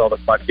there with all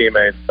my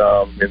teammates.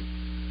 And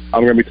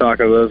I'm going to be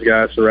talking to those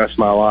guys for the rest of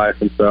my life.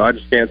 And so I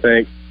just can't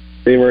thank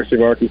the University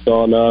of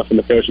Arkansas enough and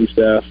the coaching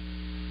staff.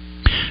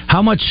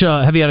 How much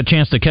have you had a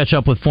chance to catch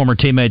up with former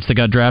teammates that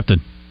got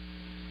drafted?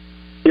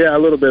 Yeah, a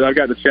little bit. I've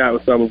got to chat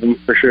with some of them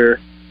for sure.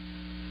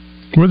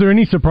 Were there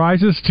any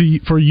surprises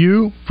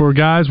for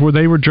guys where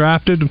they were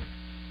drafted?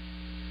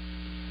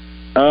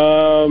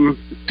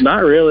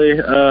 Not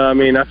really. I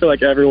mean, I feel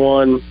like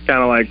everyone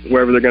kind of like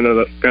wherever they're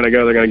gonna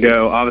go, they're gonna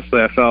go.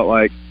 Obviously, I felt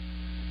like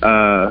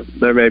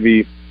there may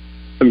be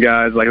some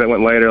guys like that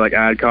went later, like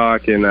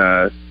Adcock and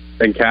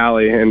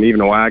Callie and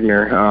even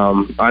Wagner.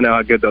 I know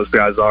how good those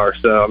guys are.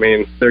 So I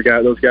mean, those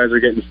guys are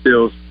getting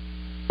steals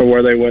from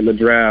where they went in the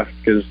draft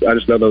because I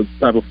just know the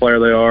type of player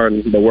they are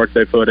and the work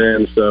they put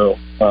in. So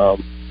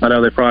I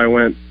know they probably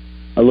went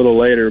a little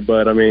later,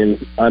 but I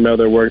mean, I know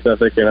their work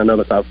ethic and I know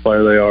the type of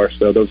player they are.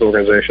 So those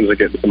organizations are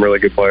getting some really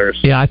good players.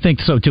 Yeah, I think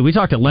so too. We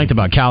talked at length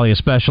about Callie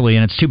especially,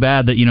 and it's too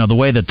bad that the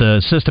way that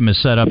the system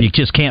is set up, you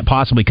just can't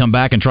possibly come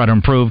back and try to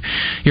improve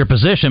your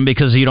position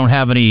because you don't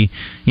have any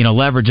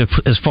leverage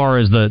as far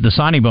as the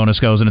signing bonus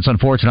goes, and it's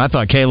unfortunate. I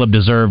thought Caleb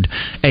deserved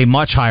a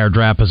much higher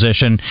draft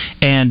position,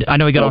 and I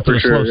know he got off to a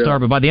slow start,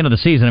 but by the end of the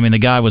season, I mean, the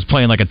guy was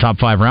playing like a top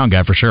 5 round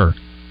guy for sure.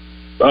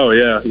 Oh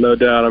yeah, no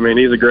doubt. I mean,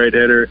 he's a great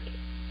hitter.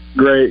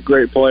 Great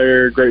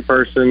player, great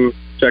person,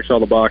 checks all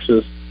the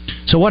boxes.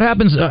 So what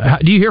happens,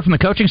 do you hear from the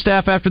coaching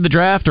staff after the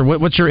draft, or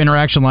what's your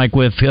interaction like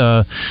with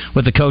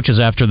the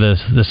coaches after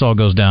this all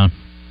goes down?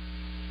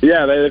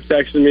 Yeah, they've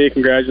texted me,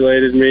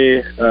 congratulated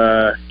me.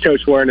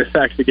 Coach Warren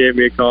actually gave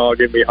me a call,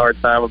 gave me a hard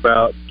time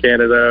about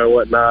Canada and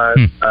whatnot,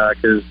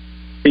 because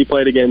he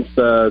played against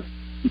the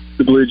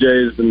Blue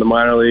Jays in the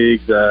minor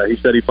leagues.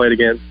 He said he played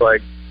against,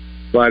 like,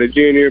 Vladdy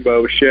Jr.,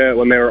 Bo Bichette,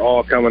 when they were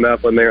all coming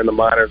up when they were in the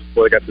minors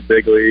before they got to the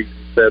big leagues.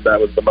 Said that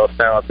was the most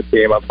talented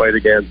team I played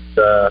against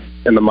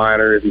in the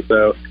minors, and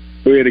so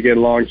we had a good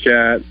long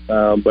chat.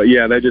 But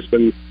yeah, they've just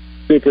been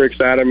super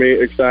excited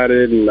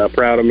and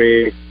proud of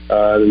me,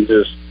 and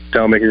just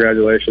telling me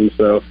congratulations.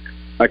 So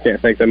I can't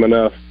thank them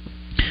enough.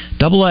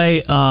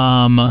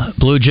 AA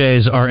Blue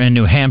Jays are in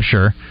New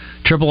Hampshire.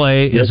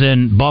 AAA is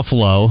in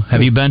Buffalo.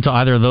 Have you been to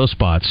either of those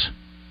spots?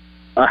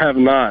 I have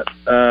not.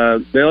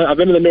 I've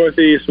been to the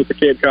Northeast with the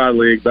Cape Cod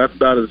League. That's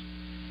about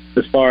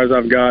as far as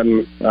I've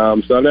gotten.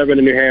 So I've never been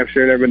to New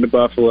Hampshire, never been to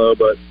Buffalo,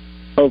 but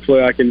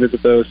hopefully I can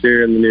visit those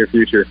here in the near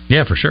future.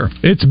 Yeah, for sure.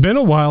 It's been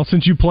a while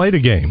since you played a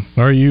game.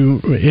 Are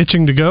you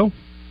itching to go?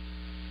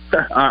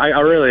 I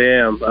really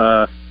am.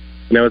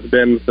 It's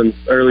been since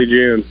early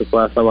June since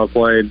last time I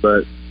played,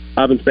 but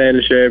I've been staying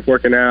in shape,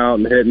 working out,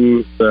 and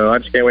hitting, so I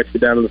just can't wait to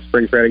get down to the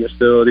spring training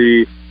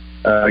facility,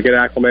 get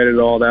acclimated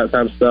to all that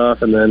type of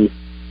stuff, and then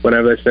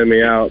whenever they send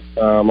me out,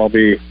 I'll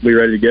be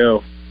ready to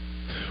go.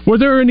 Were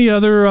there any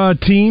other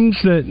teams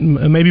that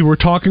maybe were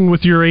talking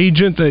with your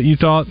agent that you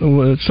thought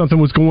something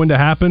was going to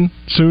happen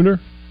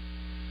sooner?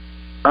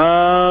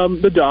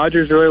 The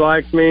Dodgers really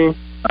liked me,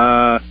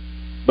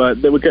 but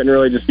we couldn't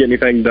really just get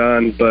anything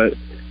done. But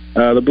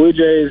the Blue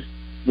Jays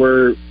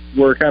were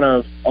kind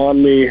of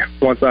on me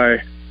once I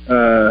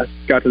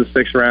got to the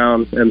 6th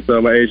round, and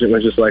so my agent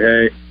was just like,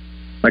 hey,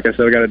 like I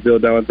said, I got a deal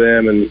done with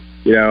them, and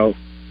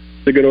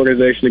it's a good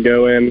organization to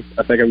go in.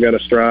 I think I'm going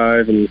to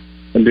strive and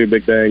do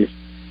big things.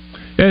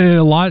 And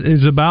a lot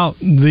is about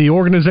the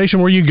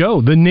organization where you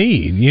go, the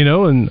need,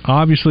 and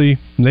obviously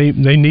they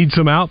need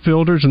some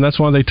outfielders, and that's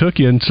why they took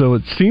you. And so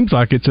it seems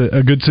like it's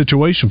a good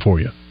situation for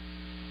you.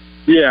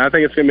 Yeah, I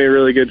think it's going to be a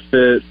really good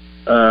fit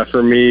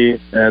for me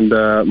and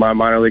my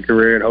minor league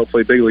career, and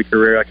hopefully big league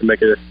career. I can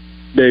make a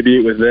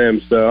debut with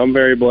them. So I'm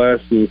very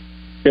blessed and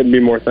couldn't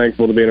be more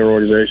thankful to be in an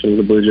organization with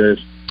the Blue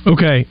Jays.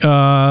 Okay,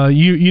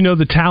 you know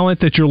the talent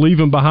that you're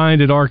leaving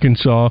behind at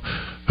Arkansas.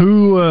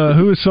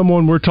 Who is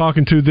someone we're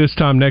talking to this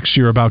time next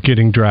year about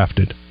getting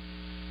drafted?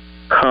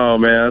 Oh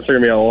man, that's going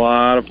to be a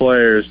lot of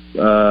players.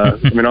 I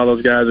mean, all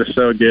those guys are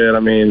so good. I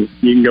mean,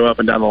 you can go up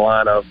and down the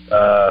lineup.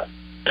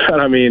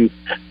 I mean,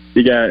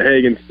 you got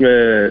Hagen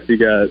Smith, you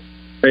got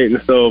Peyton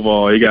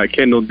Stovall, you got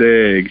Kendall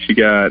Diggs, you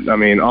got, I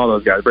mean, all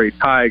those guys. Brady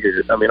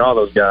Tiger. I mean, all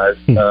those guys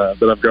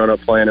that I've grown up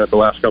playing with the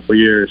last couple of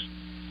years.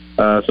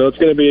 So it's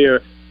going to be a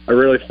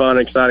really fun,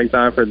 exciting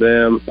time for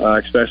them,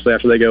 especially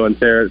after they go and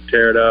tear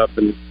it up.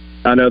 And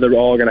I know they're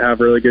all going to have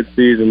really good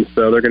seasons,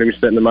 so they're going to be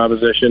sitting in my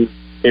position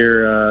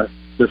here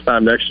this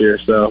time next year.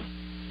 So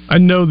I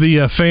know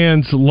the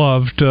fans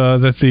loved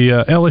that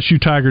the LSU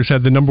Tigers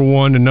had the number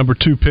 1 and number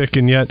 2 pick,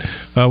 and yet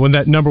when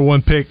that number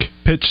 1 pick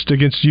pitched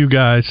against you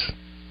guys,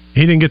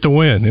 He didn't get the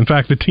win. In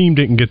fact, the team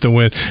didn't get the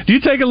win. Do you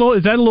take a little?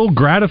 Is that a little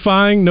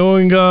gratifying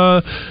knowing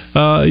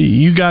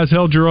you guys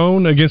held your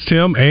own against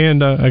him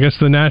and I guess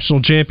the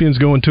national champions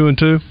going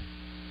 2-2?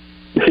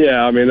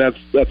 Yeah, I mean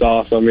that's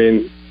awesome. I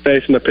mean,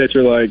 facing a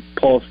pitcher like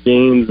Paul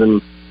Skeens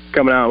and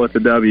coming out with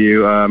the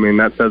W, I mean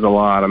that says a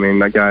lot. I mean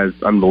that guy's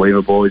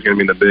unbelievable. He's going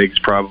to be in the bigs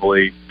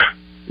probably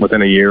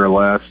within a year or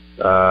less.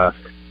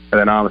 And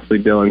then obviously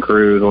Dylan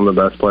Cruz, one of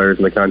the best players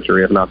in the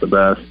country, if not the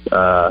best.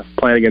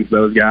 Playing against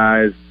those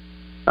guys.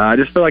 I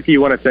just feel like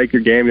you want to take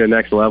your game to the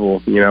next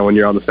level, when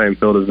you're on the same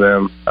field as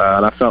them.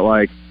 And I felt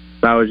like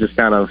that was just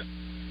kind of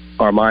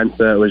our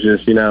mindset was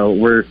just,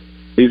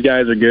 these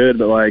guys are good,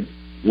 but like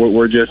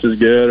we're just as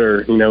good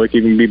or, we can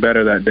even be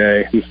better that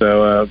day. And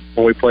so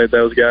when we played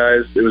those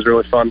guys, it was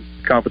really fun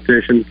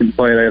competition,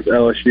 playing against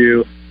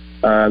LSU.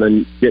 And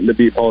then getting to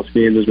beat Paul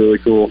Skeens was really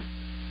cool.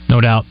 No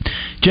doubt.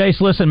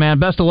 Jace, listen, man,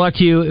 best of luck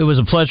to you. It was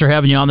a pleasure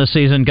having you on this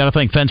season. Got to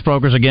thank Fence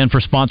Brokers again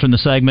for sponsoring the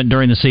segment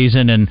during the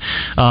season. And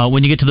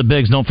when you get to the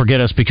bigs, don't forget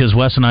us because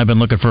Wes and I have been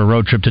looking for a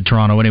road trip to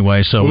Toronto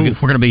anyway, so we're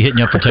going to be hitting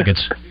you up for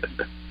tickets.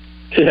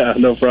 Yeah,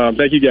 no problem.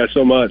 Thank you guys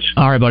so much.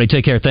 All right, buddy.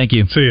 Take care. Thank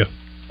you. See you.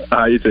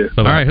 You too.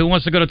 Bye-bye. All right, who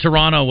wants to go to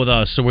Toronto with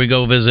us so we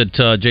go visit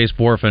Jace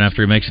Borfin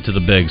after he makes it to the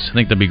bigs? I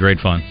think that'd be great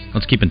fun.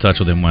 Let's keep in touch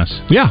with him, Wes.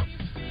 Yeah.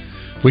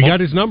 We got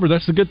his number.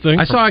 That's the good thing.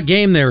 I saw a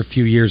game there a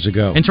few years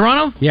ago. In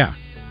Toronto? Yeah.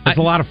 It's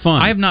a lot of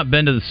fun. I have not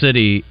been to the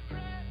city.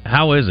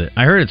 How is it?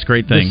 I heard it's a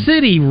great thing. The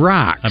city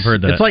rocks. I've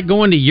heard that. It's like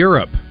going to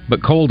Europe,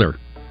 but colder.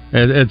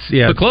 But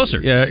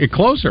closer. Yeah,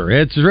 closer.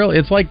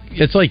 It's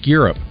like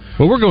Europe.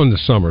 Well, we're going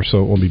this summer, so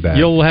it won't be bad.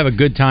 You'll have a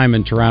good time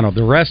in Toronto.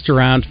 The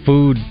restaurant,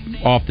 food,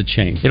 off the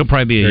chain. It'll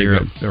probably be a year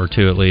or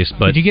two at least.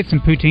 But did you get some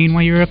poutine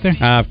while you were up there?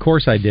 Of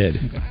course I did.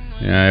 Okay.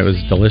 Yeah, it was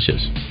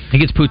delicious. He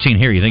gets poutine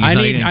here. You think he's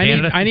not eating in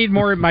Canada? I need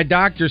more. My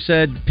doctor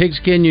said,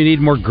 pigskin, you need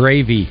more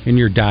gravy in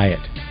your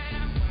diet.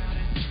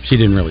 She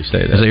didn't really say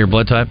that. Is that your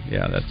blood type?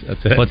 Yeah,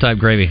 that's it. Blood type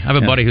gravy. I have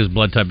a buddy whose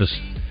blood type is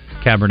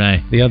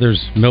Cabernet. The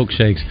other's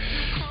milkshakes.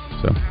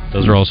 So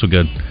those are also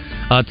good.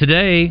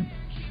 Today,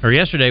 or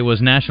yesterday,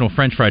 was National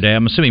French Fry Day.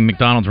 I'm assuming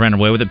McDonald's ran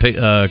away with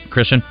it,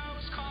 Christian?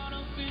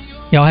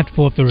 Yeah, I'll have to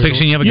pull up the results.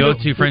 Fiction, you have a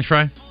go-to French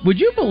fry? Would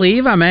you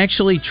believe I'm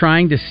actually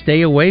trying to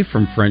stay away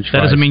from French fries?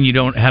 That doesn't mean you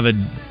don't have a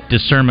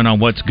discernment on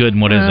what's good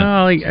and what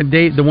isn't.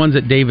 The ones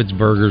at David's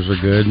Burgers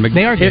are good.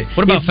 They are good.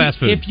 What about fast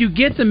food? If you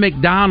get the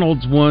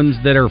McDonald's ones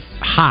that are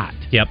hot,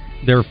 yep,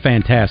 they're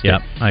fantastic.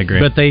 Yep, I agree.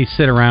 But they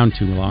sit around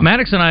too long.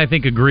 Maddox and I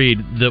think, agreed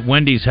that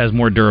Wendy's has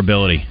more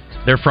durability.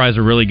 Their fries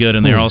are really good,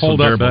 and they're also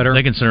durable. Better.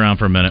 They can sit around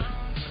for a minute.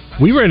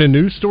 We ran a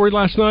news story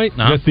last night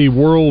that the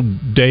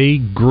World Day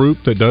group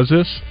that does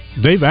this,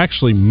 they've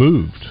actually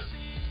moved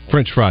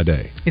French Fry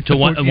Day. To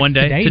one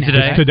day? To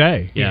today? It's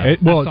today. Yeah.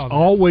 It's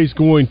always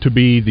going to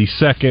be the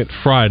second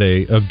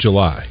Friday of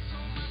July.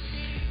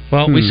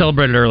 Well, we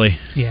celebrated early.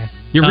 Yeah.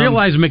 You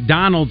realize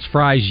McDonald's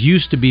fries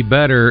used to be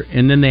better,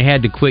 and then they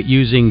had to quit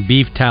using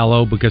beef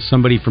tallow because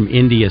somebody from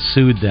India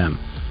sued them.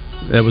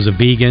 That was a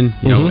vegan,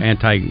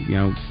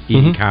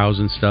 eating cows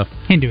and stuff.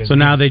 Hinduism. So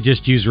now they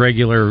just use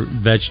regular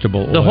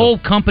vegetable oil. The whole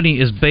company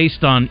is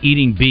based on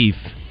eating beef.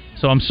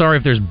 So I'm sorry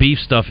if there's beef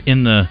stuff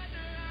in the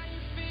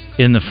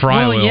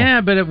fry oil. Well, yeah,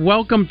 but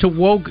welcome to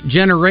woke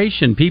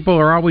generation. People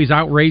are always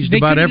outraged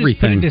about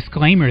everything. They could just put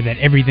a disclaimer that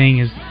everything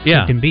is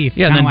cooked in beef.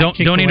 Yeah, and then like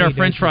don't eat our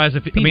French fries.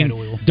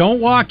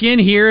 Don't walk in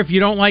here if you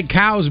don't like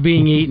cows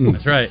being eaten.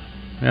 That's right.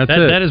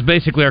 That is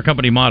basically our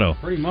company motto.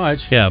 Pretty much.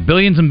 Yeah,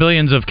 billions and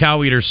billions of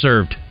cow eaters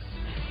served.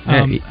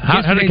 How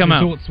did it come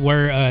out? Results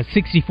were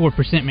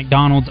 64%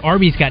 McDonald's,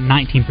 Arby's got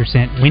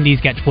 19%,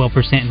 Wendy's got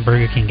 12%, and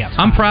Burger King got 5%.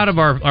 I'm proud of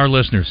our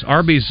listeners.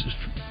 Arby's,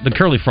 the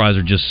curly fries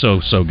are just so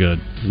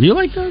good. You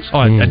like those? Oh,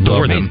 I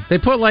adore them. They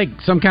put like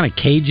some kind of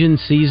Cajun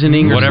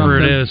seasoning or whatever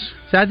something. it is.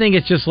 So I think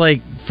it's just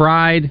like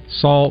fried,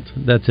 salt,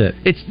 that's it.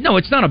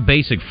 It's not a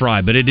basic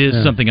fry, but it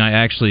is something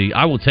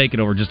I will take it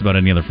over just about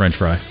any other French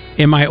fry.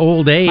 In my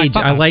old age,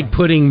 I like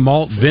putting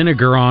malt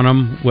vinegar on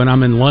them when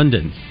I'm in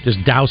London. Just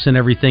dousing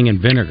everything in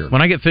vinegar.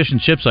 When I get fish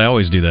and chips, I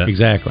always do that.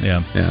 Exactly.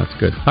 Yeah, that's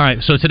good. All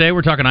right, so today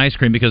we're talking ice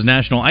cream because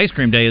National Ice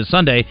Cream Day is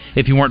Sunday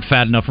if you weren't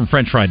fat enough from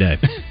French Fry Day.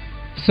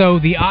 So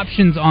the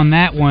options on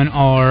that one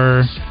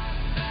are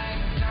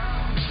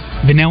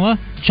vanilla,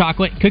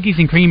 chocolate, cookies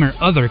and cream, or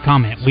other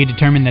comment. We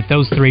determined that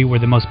those three were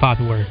the most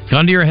popular.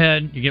 Gun to your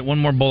head, you get one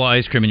more bowl of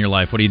ice cream in your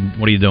life. What are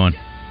you doing?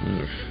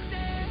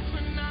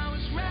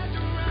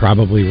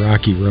 Probably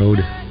Rocky Road.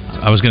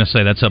 I was going to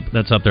say that's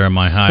up there on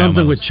my high.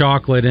 Something with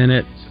chocolate in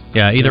it.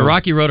 Yeah, either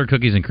Rocky Road or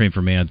cookies and cream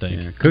for me, I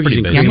think. Yeah, cookies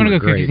and cream. I'm going to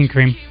go cookies and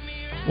cream.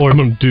 Or I'm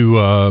going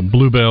to do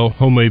Bluebell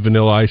homemade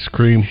vanilla ice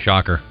cream.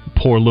 Shocker.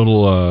 Pour a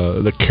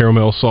little the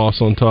caramel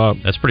sauce on top.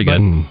 That's pretty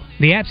good.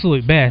 The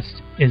absolute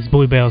best is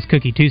Bluebell's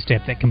cookie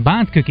two-step that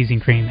combines cookies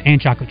and cream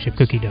and chocolate chip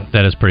cookie dough.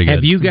 That is pretty good.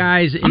 Have you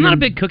guys... I'm not a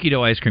big cookie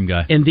dough ice cream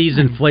guy. In these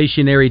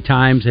inflationary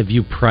times, have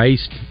you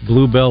priced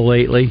Bluebell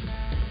lately?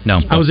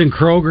 No. I was in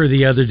Kroger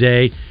the other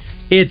day.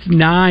 It's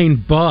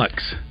 $9.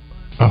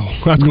 Oh, I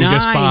was going to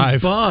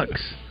guess $5. $9.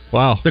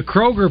 Wow. The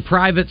Kroger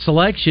private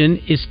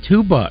selection is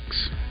 $2.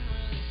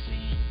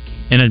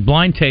 In a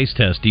blind taste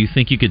test, do you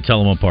think you could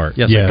tell them apart?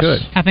 Yes. I could.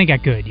 I think I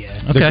could,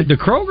 yeah. Okay. The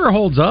Kroger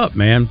holds up,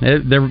 man.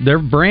 Their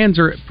brands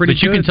are pretty good.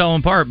 But you can tell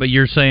them apart, but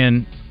you're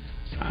saying...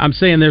 I'm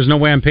saying there's no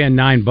way I'm paying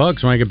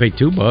 $9 when I can pay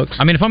 $2.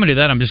 I mean, if I'm going to do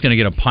that, I'm just going to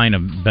get a pint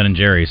of Ben &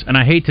 Jerry's. And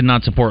I hate to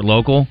not support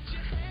local,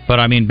 but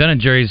I mean, Ben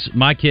 & Jerry's,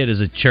 my kid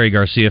is a Cherry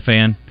Garcia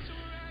fan.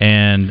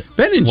 And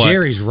Ben &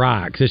 Jerry's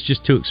rocks. It's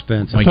just too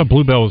expensive. I thought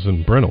Bluebell was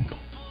in Brenham.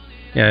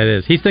 Yeah, it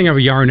is. He's thinking of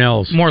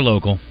Yarnell's. More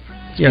local.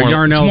 Yeah,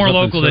 Yarnell's it's more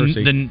local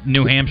than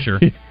New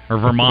Hampshire or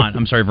Vermont.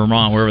 I'm sorry,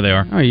 Vermont, wherever they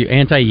are. Oh, you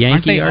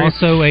anti-Yankee? Aren't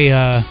they also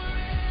a...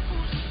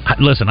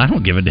 Listen, I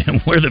don't give a damn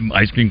where the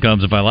ice cream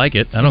comes if I like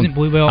it. I don't. Isn't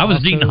Bluebell I was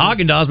also... eating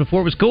Haagen-Dazs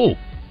before it was cool.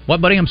 What,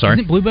 buddy? I'm sorry.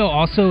 Isn't Bluebell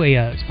also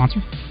a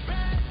sponsor?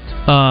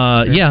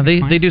 Yeah,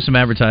 they do some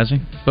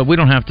advertising, but we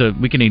don't have to.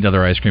 We can eat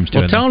other ice creams too.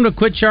 Well, tell them to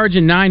quit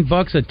charging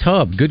 $9 a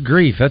tub. Good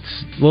grief,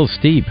 that's a little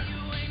steep.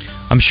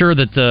 I'm sure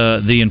that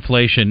the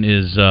inflation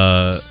is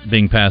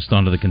being passed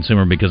on to the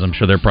consumer because I'm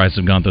sure their prices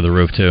have gone through the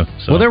roof too.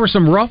 So. Well, there were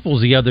some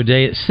Ruffles the other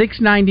day at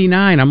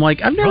 $6.99. I'm like,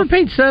 I've never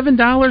paid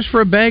 $7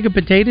 for a bag of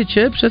potato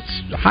chips.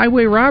 That's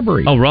highway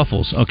robbery. Oh,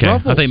 Ruffles. Okay,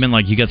 Ruffles. I thought you meant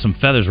like you got some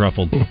feathers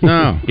ruffled.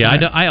 No.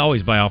 Yeah, I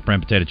always buy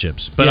off-brand potato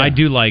chips, but Yeah. I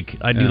do like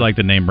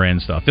the name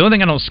brand stuff. The only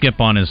thing I don't skip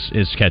on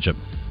is ketchup.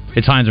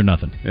 It's Heinz or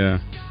nothing. Yeah.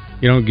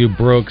 You don't do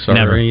Brooks or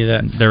Never. any of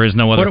that. There is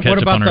no other What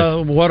ketchup about on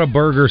earth. the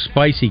Whataburger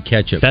spicy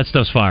ketchup? That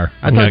stuff's fire.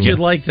 I thought you'd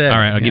like that. All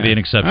right, I'll give you an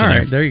exception. All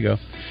right, there you go.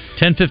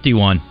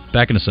 10:51.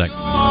 Back in a sec.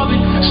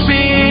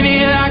 Spin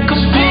it, I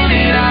could spin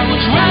it. I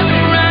was wrapped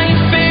around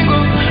your finger,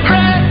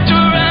 wrapped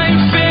around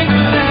your finger,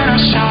 then I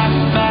shot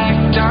it back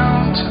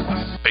down to...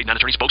 Paid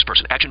non-attorney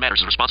spokesperson. Action Matters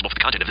is responsible for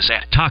the content of this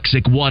ad.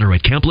 Toxic water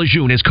at Camp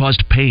Lejeune has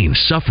caused pain,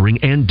 suffering,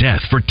 and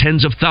death for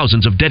tens of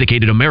thousands of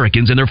dedicated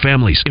Americans and their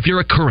families. If you're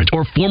a current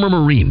or former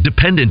Marine,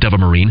 dependent of a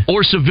Marine,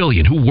 or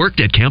civilian who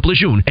worked at Camp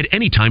Lejeune at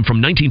any time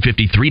from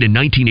 1953 to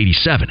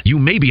 1987, you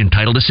may be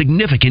entitled to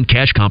significant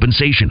cash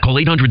compensation. Call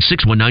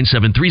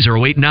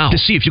 800-619-7308 now to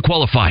see if you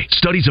qualify.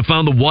 Studies have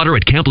found the water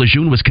at Camp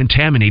Lejeune was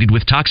contaminated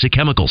with toxic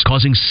chemicals,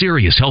 causing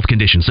serious health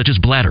conditions such as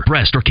bladder,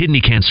 breast, or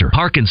kidney cancer,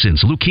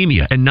 Parkinson's,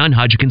 leukemia, and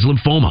non-Hodgkin's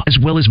lymphoma, as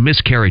well as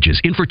miscarriages,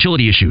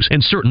 infertility issues,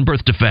 and certain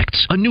birth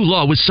defects. A new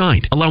law was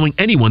signed, allowing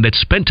anyone that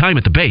spent time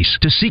at the base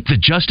to seek the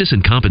justice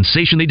and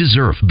compensation they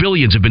deserve.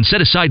 Billions have been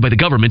set aside by the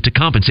government to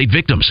compensate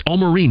victims. All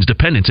Marines,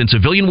 dependents, and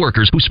civilian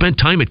workers who spent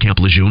time at Camp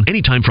Lejeune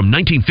anytime from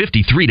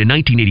 1953 to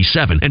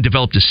 1987 and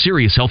developed a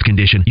serious health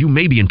condition, you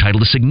may be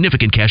entitled to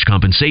significant cash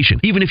compensation,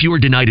 even if you were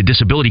denied a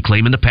disability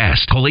claim in the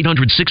past. Call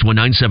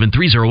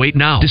 800-619-7308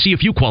 now to see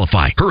if you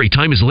qualify. Hurry,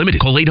 time is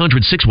limited. Call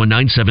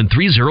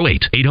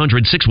 800-619-7308.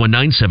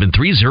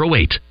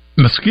 800-619-7308.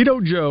 Mosquito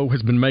Joe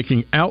has been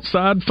making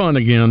outside fun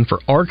again for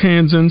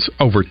Arkansans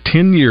over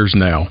 10 years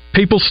now.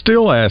 People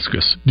still ask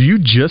us, do you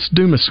just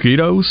do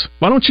mosquitoes?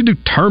 Why don't you do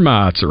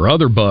termites or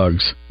other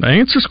bugs? The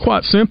answer's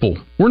quite simple.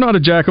 We're not a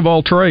jack of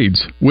all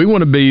trades. We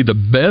want to be the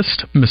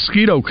best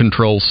mosquito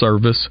control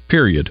service,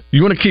 period.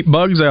 You want to keep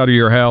bugs out of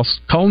your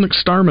house? Call an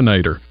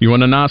exterminator. You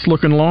want a nice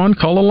looking lawn?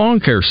 Call a lawn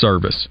care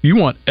service. You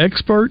want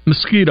expert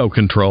mosquito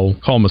control?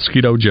 Call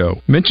Mosquito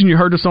Joe. Mention you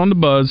heard us on The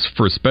Buzz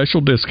for a special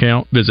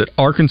discount. Visit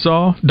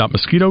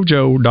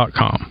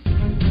arkansas.mosquitojoe.com.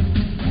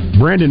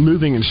 Brandon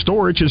Moving and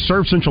Storage has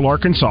served Central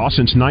Arkansas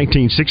since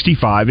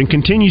 1965 and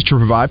continues to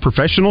provide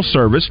professional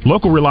service,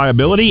 local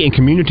reliability, and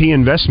community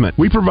investment.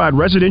 We provide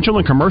residential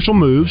and commercial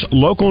moves,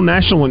 local,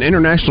 national, and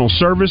international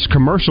service,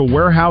 commercial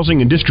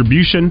warehousing and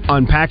distribution,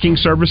 unpacking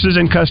services,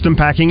 and custom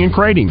packing and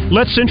crating.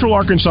 Let Central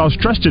Arkansas's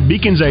trusted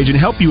Beacons agent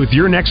help you with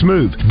your next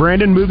move.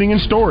 Brandon Moving and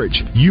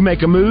Storage. You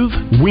make a move,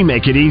 we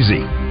make it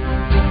easy.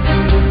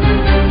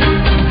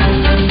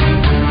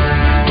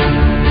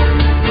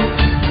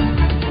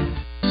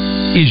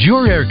 Is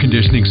your air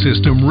conditioning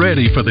system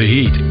ready for the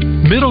heat?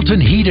 Middleton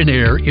Heat and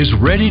Air is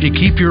ready to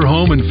keep your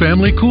home and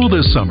family cool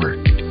this summer.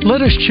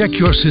 Let us check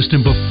your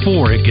system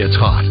before it gets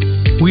hot.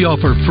 We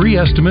offer free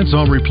estimates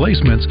on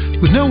replacements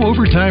with no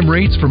overtime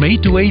rates from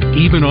 8 to 8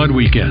 even on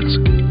weekends.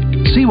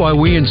 See why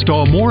we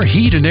install more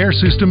heat and air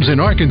systems in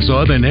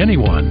Arkansas than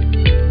anyone.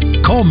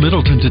 Call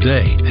Middleton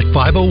today at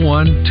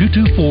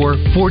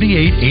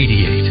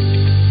 501-224-4888.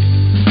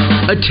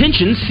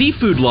 Attention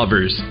seafood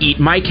lovers! Eat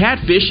My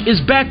Catfish is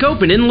back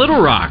open in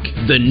Little Rock.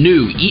 The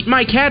new Eat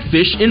My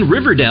Catfish in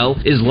Riverdale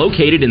is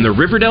located in the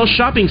Riverdale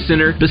Shopping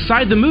Center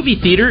beside the movie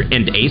theater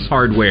and Ace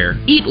Hardware.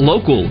 Eat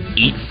local,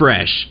 eat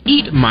fresh,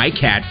 eat My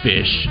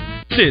Catfish.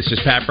 This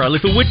is Pat Bradley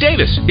for Whit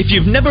Davis. If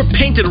you've never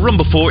painted a room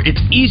before, it's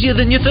easier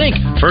than you think.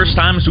 First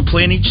timers who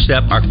plan each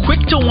step are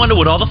quick to wonder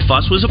what all the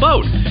fuss was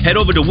about. Head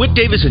over to Whit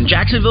Davis in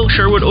Jacksonville,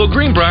 Sherwood, or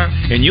Greenbrier,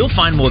 and you'll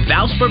find more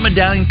Valspar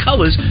medallion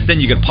colors than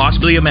you could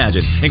possibly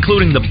imagine,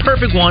 including the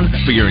perfect one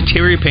for your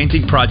interior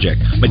painting project.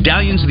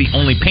 Medallions are the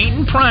only paint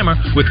and primer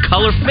with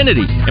color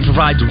affinity and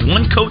provides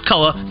one coat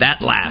color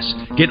that lasts.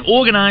 Get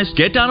organized,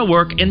 get down to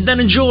work, and then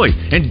enjoy.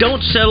 And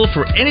don't settle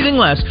for anything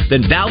less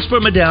than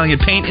Valspar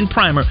medallion paint and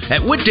primer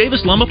at Whit Davis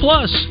Lumber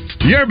Plus.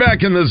 You're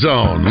back in the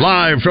zone,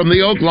 live from the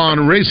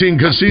Oaklawn Racing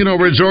Casino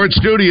Resort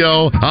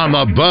Studio on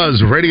the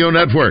Buzz Radio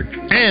Network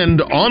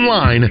and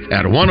online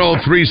at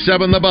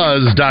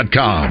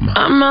 1037thebuzz.com.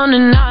 I'm on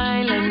an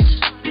island,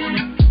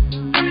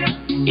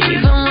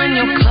 even when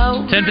you're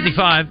close.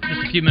 10:55,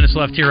 just a few minutes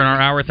left here in our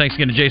hour. Thanks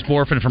again to Jace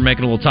Borfin for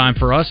making a little time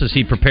for us as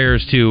he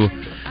prepares to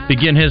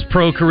begin his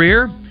pro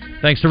career.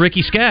 Thanks to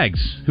Ricky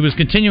Skaggs, who is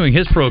continuing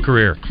his pro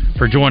career,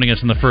 for joining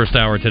us in the first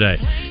hour today.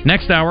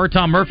 Next hour,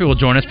 Tom Murphy will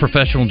join us,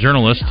 professional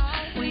journalist,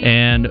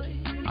 and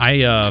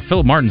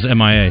Philip Martin's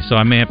MIA, so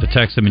I may have to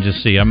text him and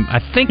just see.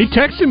 I think he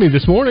texted me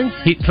this morning.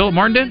 Philip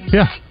Martin did?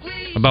 Yeah.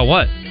 About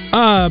what?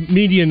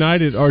 Media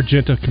Night at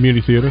Argenta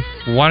Community Theater.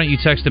 Why don't you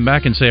text him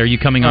back and say, are you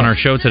coming on our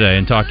show today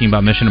and talking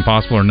about Mission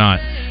Impossible or not?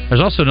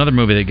 There's also another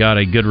movie that got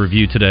a good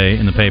review today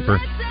in the paper,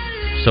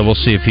 so we'll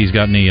see if he's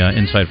got any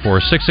insight for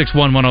us.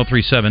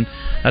 661-1037,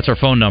 that's our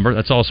phone number.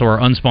 That's also our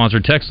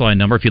unsponsored text line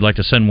number if you'd like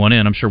to send one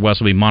in. I'm sure Wes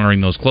will be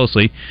monitoring those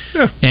closely.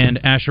 Yeah. And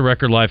Asher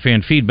Record Live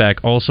fan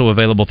feedback also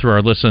available through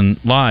our Listen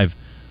Live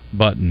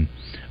button.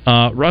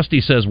 Rusty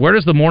says, where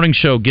does the morning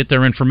show get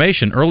their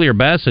information? Earlier,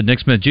 Baz said Nick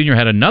Smith Jr.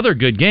 had another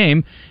good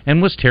game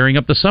and was tearing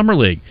up the Summer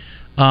League.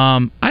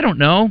 I don't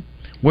know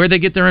where they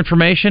get their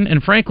information,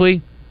 and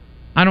frankly,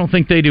 I don't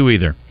think they do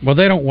either. Well,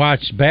 they don't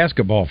watch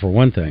basketball, for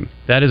one thing.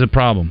 That is a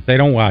problem. They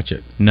don't watch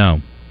it. No.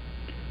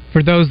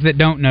 For those that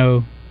don't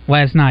know,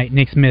 last night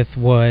Nick Smith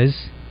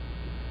was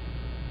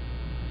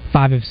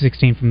 5 of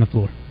 16 from the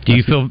floor. Do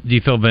you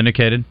feel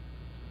vindicated?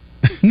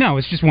 No,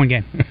 it's just one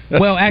game.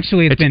 Well,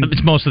 actually,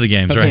 it's most of the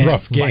games, right?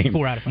 Rough game. Like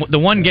 4 out of 5. The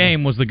one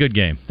game was the good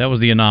game. That was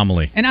the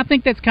anomaly. And I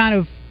think that's kind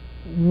of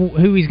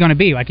who he's going to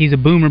be. Like, he's a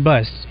boom or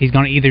bust. He's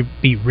going to either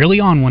be really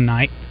on one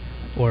night,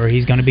 or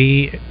he's going to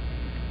be.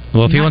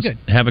 Well, if he wants to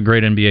have a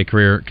great NBA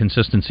career,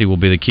 consistency will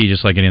be the key,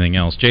 just like anything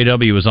else.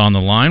 JW is on the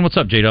line. What's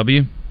up,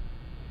 JW?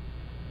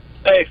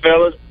 Hey,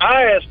 fellas.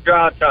 I asked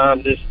Dry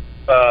Time this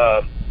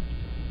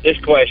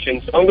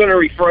question, so I'm going to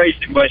rephrase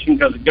the question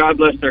because God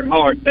bless their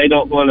heart, they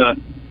don't want to,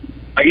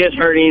 I guess,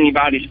 hurt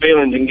anybody's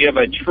feelings and give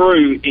a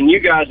true, and you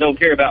guys don't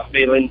care about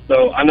feelings,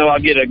 so I know I'll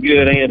get a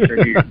good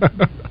answer here.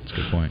 That's a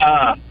good point.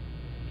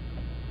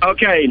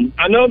 Okay,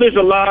 I know there's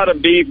a lot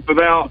of beef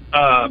about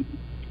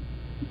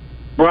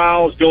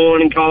Brawls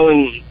going and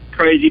calling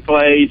crazy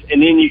plays,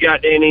 and then you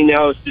got Danny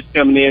Enos just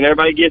coming in.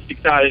 Everybody gets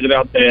excited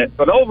about that.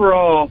 But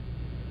overall,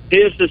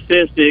 his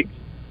statistics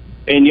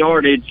and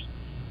yardage,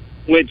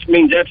 which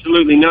means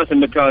absolutely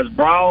nothing because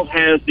Brawls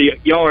has the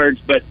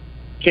yards but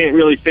can't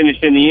really finish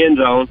in the end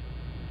zone.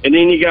 And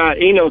then you got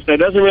Enos that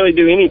doesn't really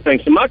do anything.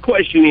 So my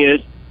question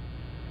is,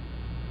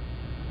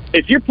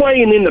 if you're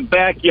playing in the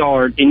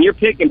backyard and you're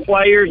picking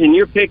players and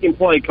you're picking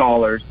play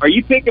callers, are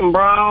you picking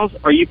Brawls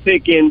or are you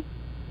picking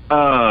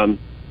Dan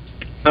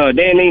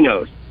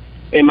Enos?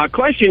 And my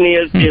question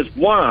is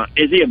why?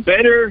 Is he a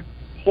better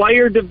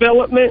player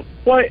development?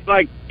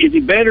 Is he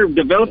better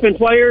developing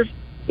players?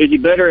 Is he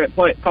better at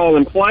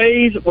calling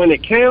plays when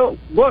it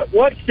counts?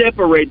 What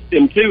separates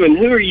them two, and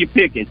who are you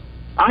picking?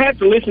 I have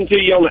to listen to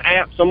you on the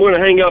app, so I'm going to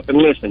hang up and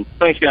listen.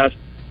 Thanks, guys.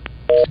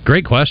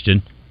 Great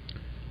question.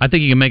 I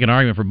think you can make an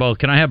argument for both.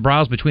 Can I have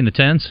Browse between the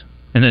 10s?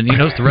 And then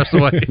Enos the rest of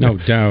the way? No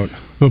doubt.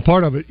 Well,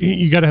 part of it,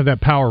 you got to have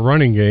that power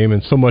running game,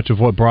 and so much of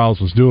what Browse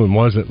was doing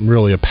wasn't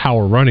really a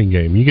power running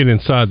game. You get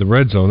inside the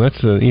red zone,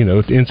 that's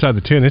inside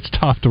the 10, it's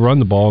tough to run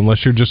the ball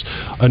unless you're just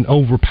an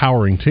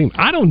overpowering team.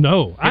 I don't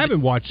know. I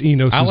haven't watched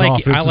Enos'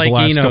 offense the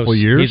last couple of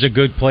years. He's a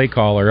good play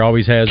caller,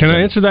 always has Can been.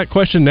 I answer that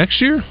question next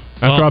year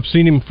after I've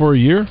seen him for a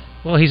year?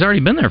 Well, he's already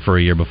been there for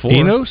a year before.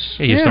 Enos?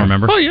 Yeah, you just don't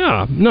remember. Oh,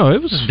 yeah. No,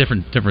 it was a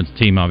different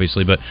team,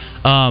 obviously. But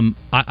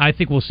I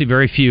think we'll see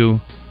very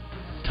few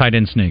tight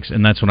end sneaks,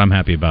 and that's what I'm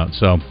happy about.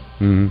 So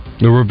the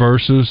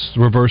reverse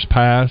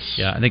pass.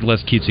 Yeah, I think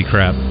less cutesy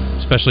crap,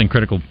 especially in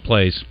critical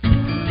plays.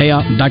 Hey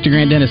y'all, Dr.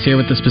 Grant Dennis here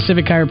with the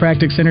Specific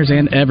Chiropractic Centers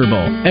and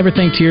Everbowl. Ever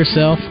think to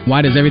yourself,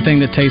 why does everything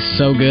that tastes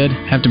so good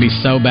have to be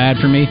so bad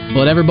for me?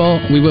 Well, at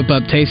Everbowl, we whip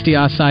up tasty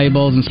acai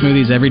bowls and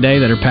smoothies every day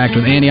that are packed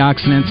with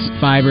antioxidants,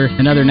 fiber,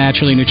 and other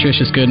naturally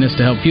nutritious goodness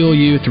to help fuel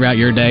you throughout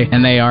your day,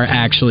 and they are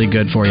actually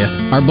good for you.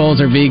 Our bowls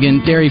are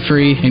vegan,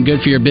 dairy-free, and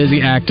good for your busy,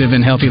 active,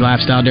 and healthy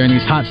lifestyle during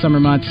these hot summer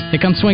months. Hey, come swing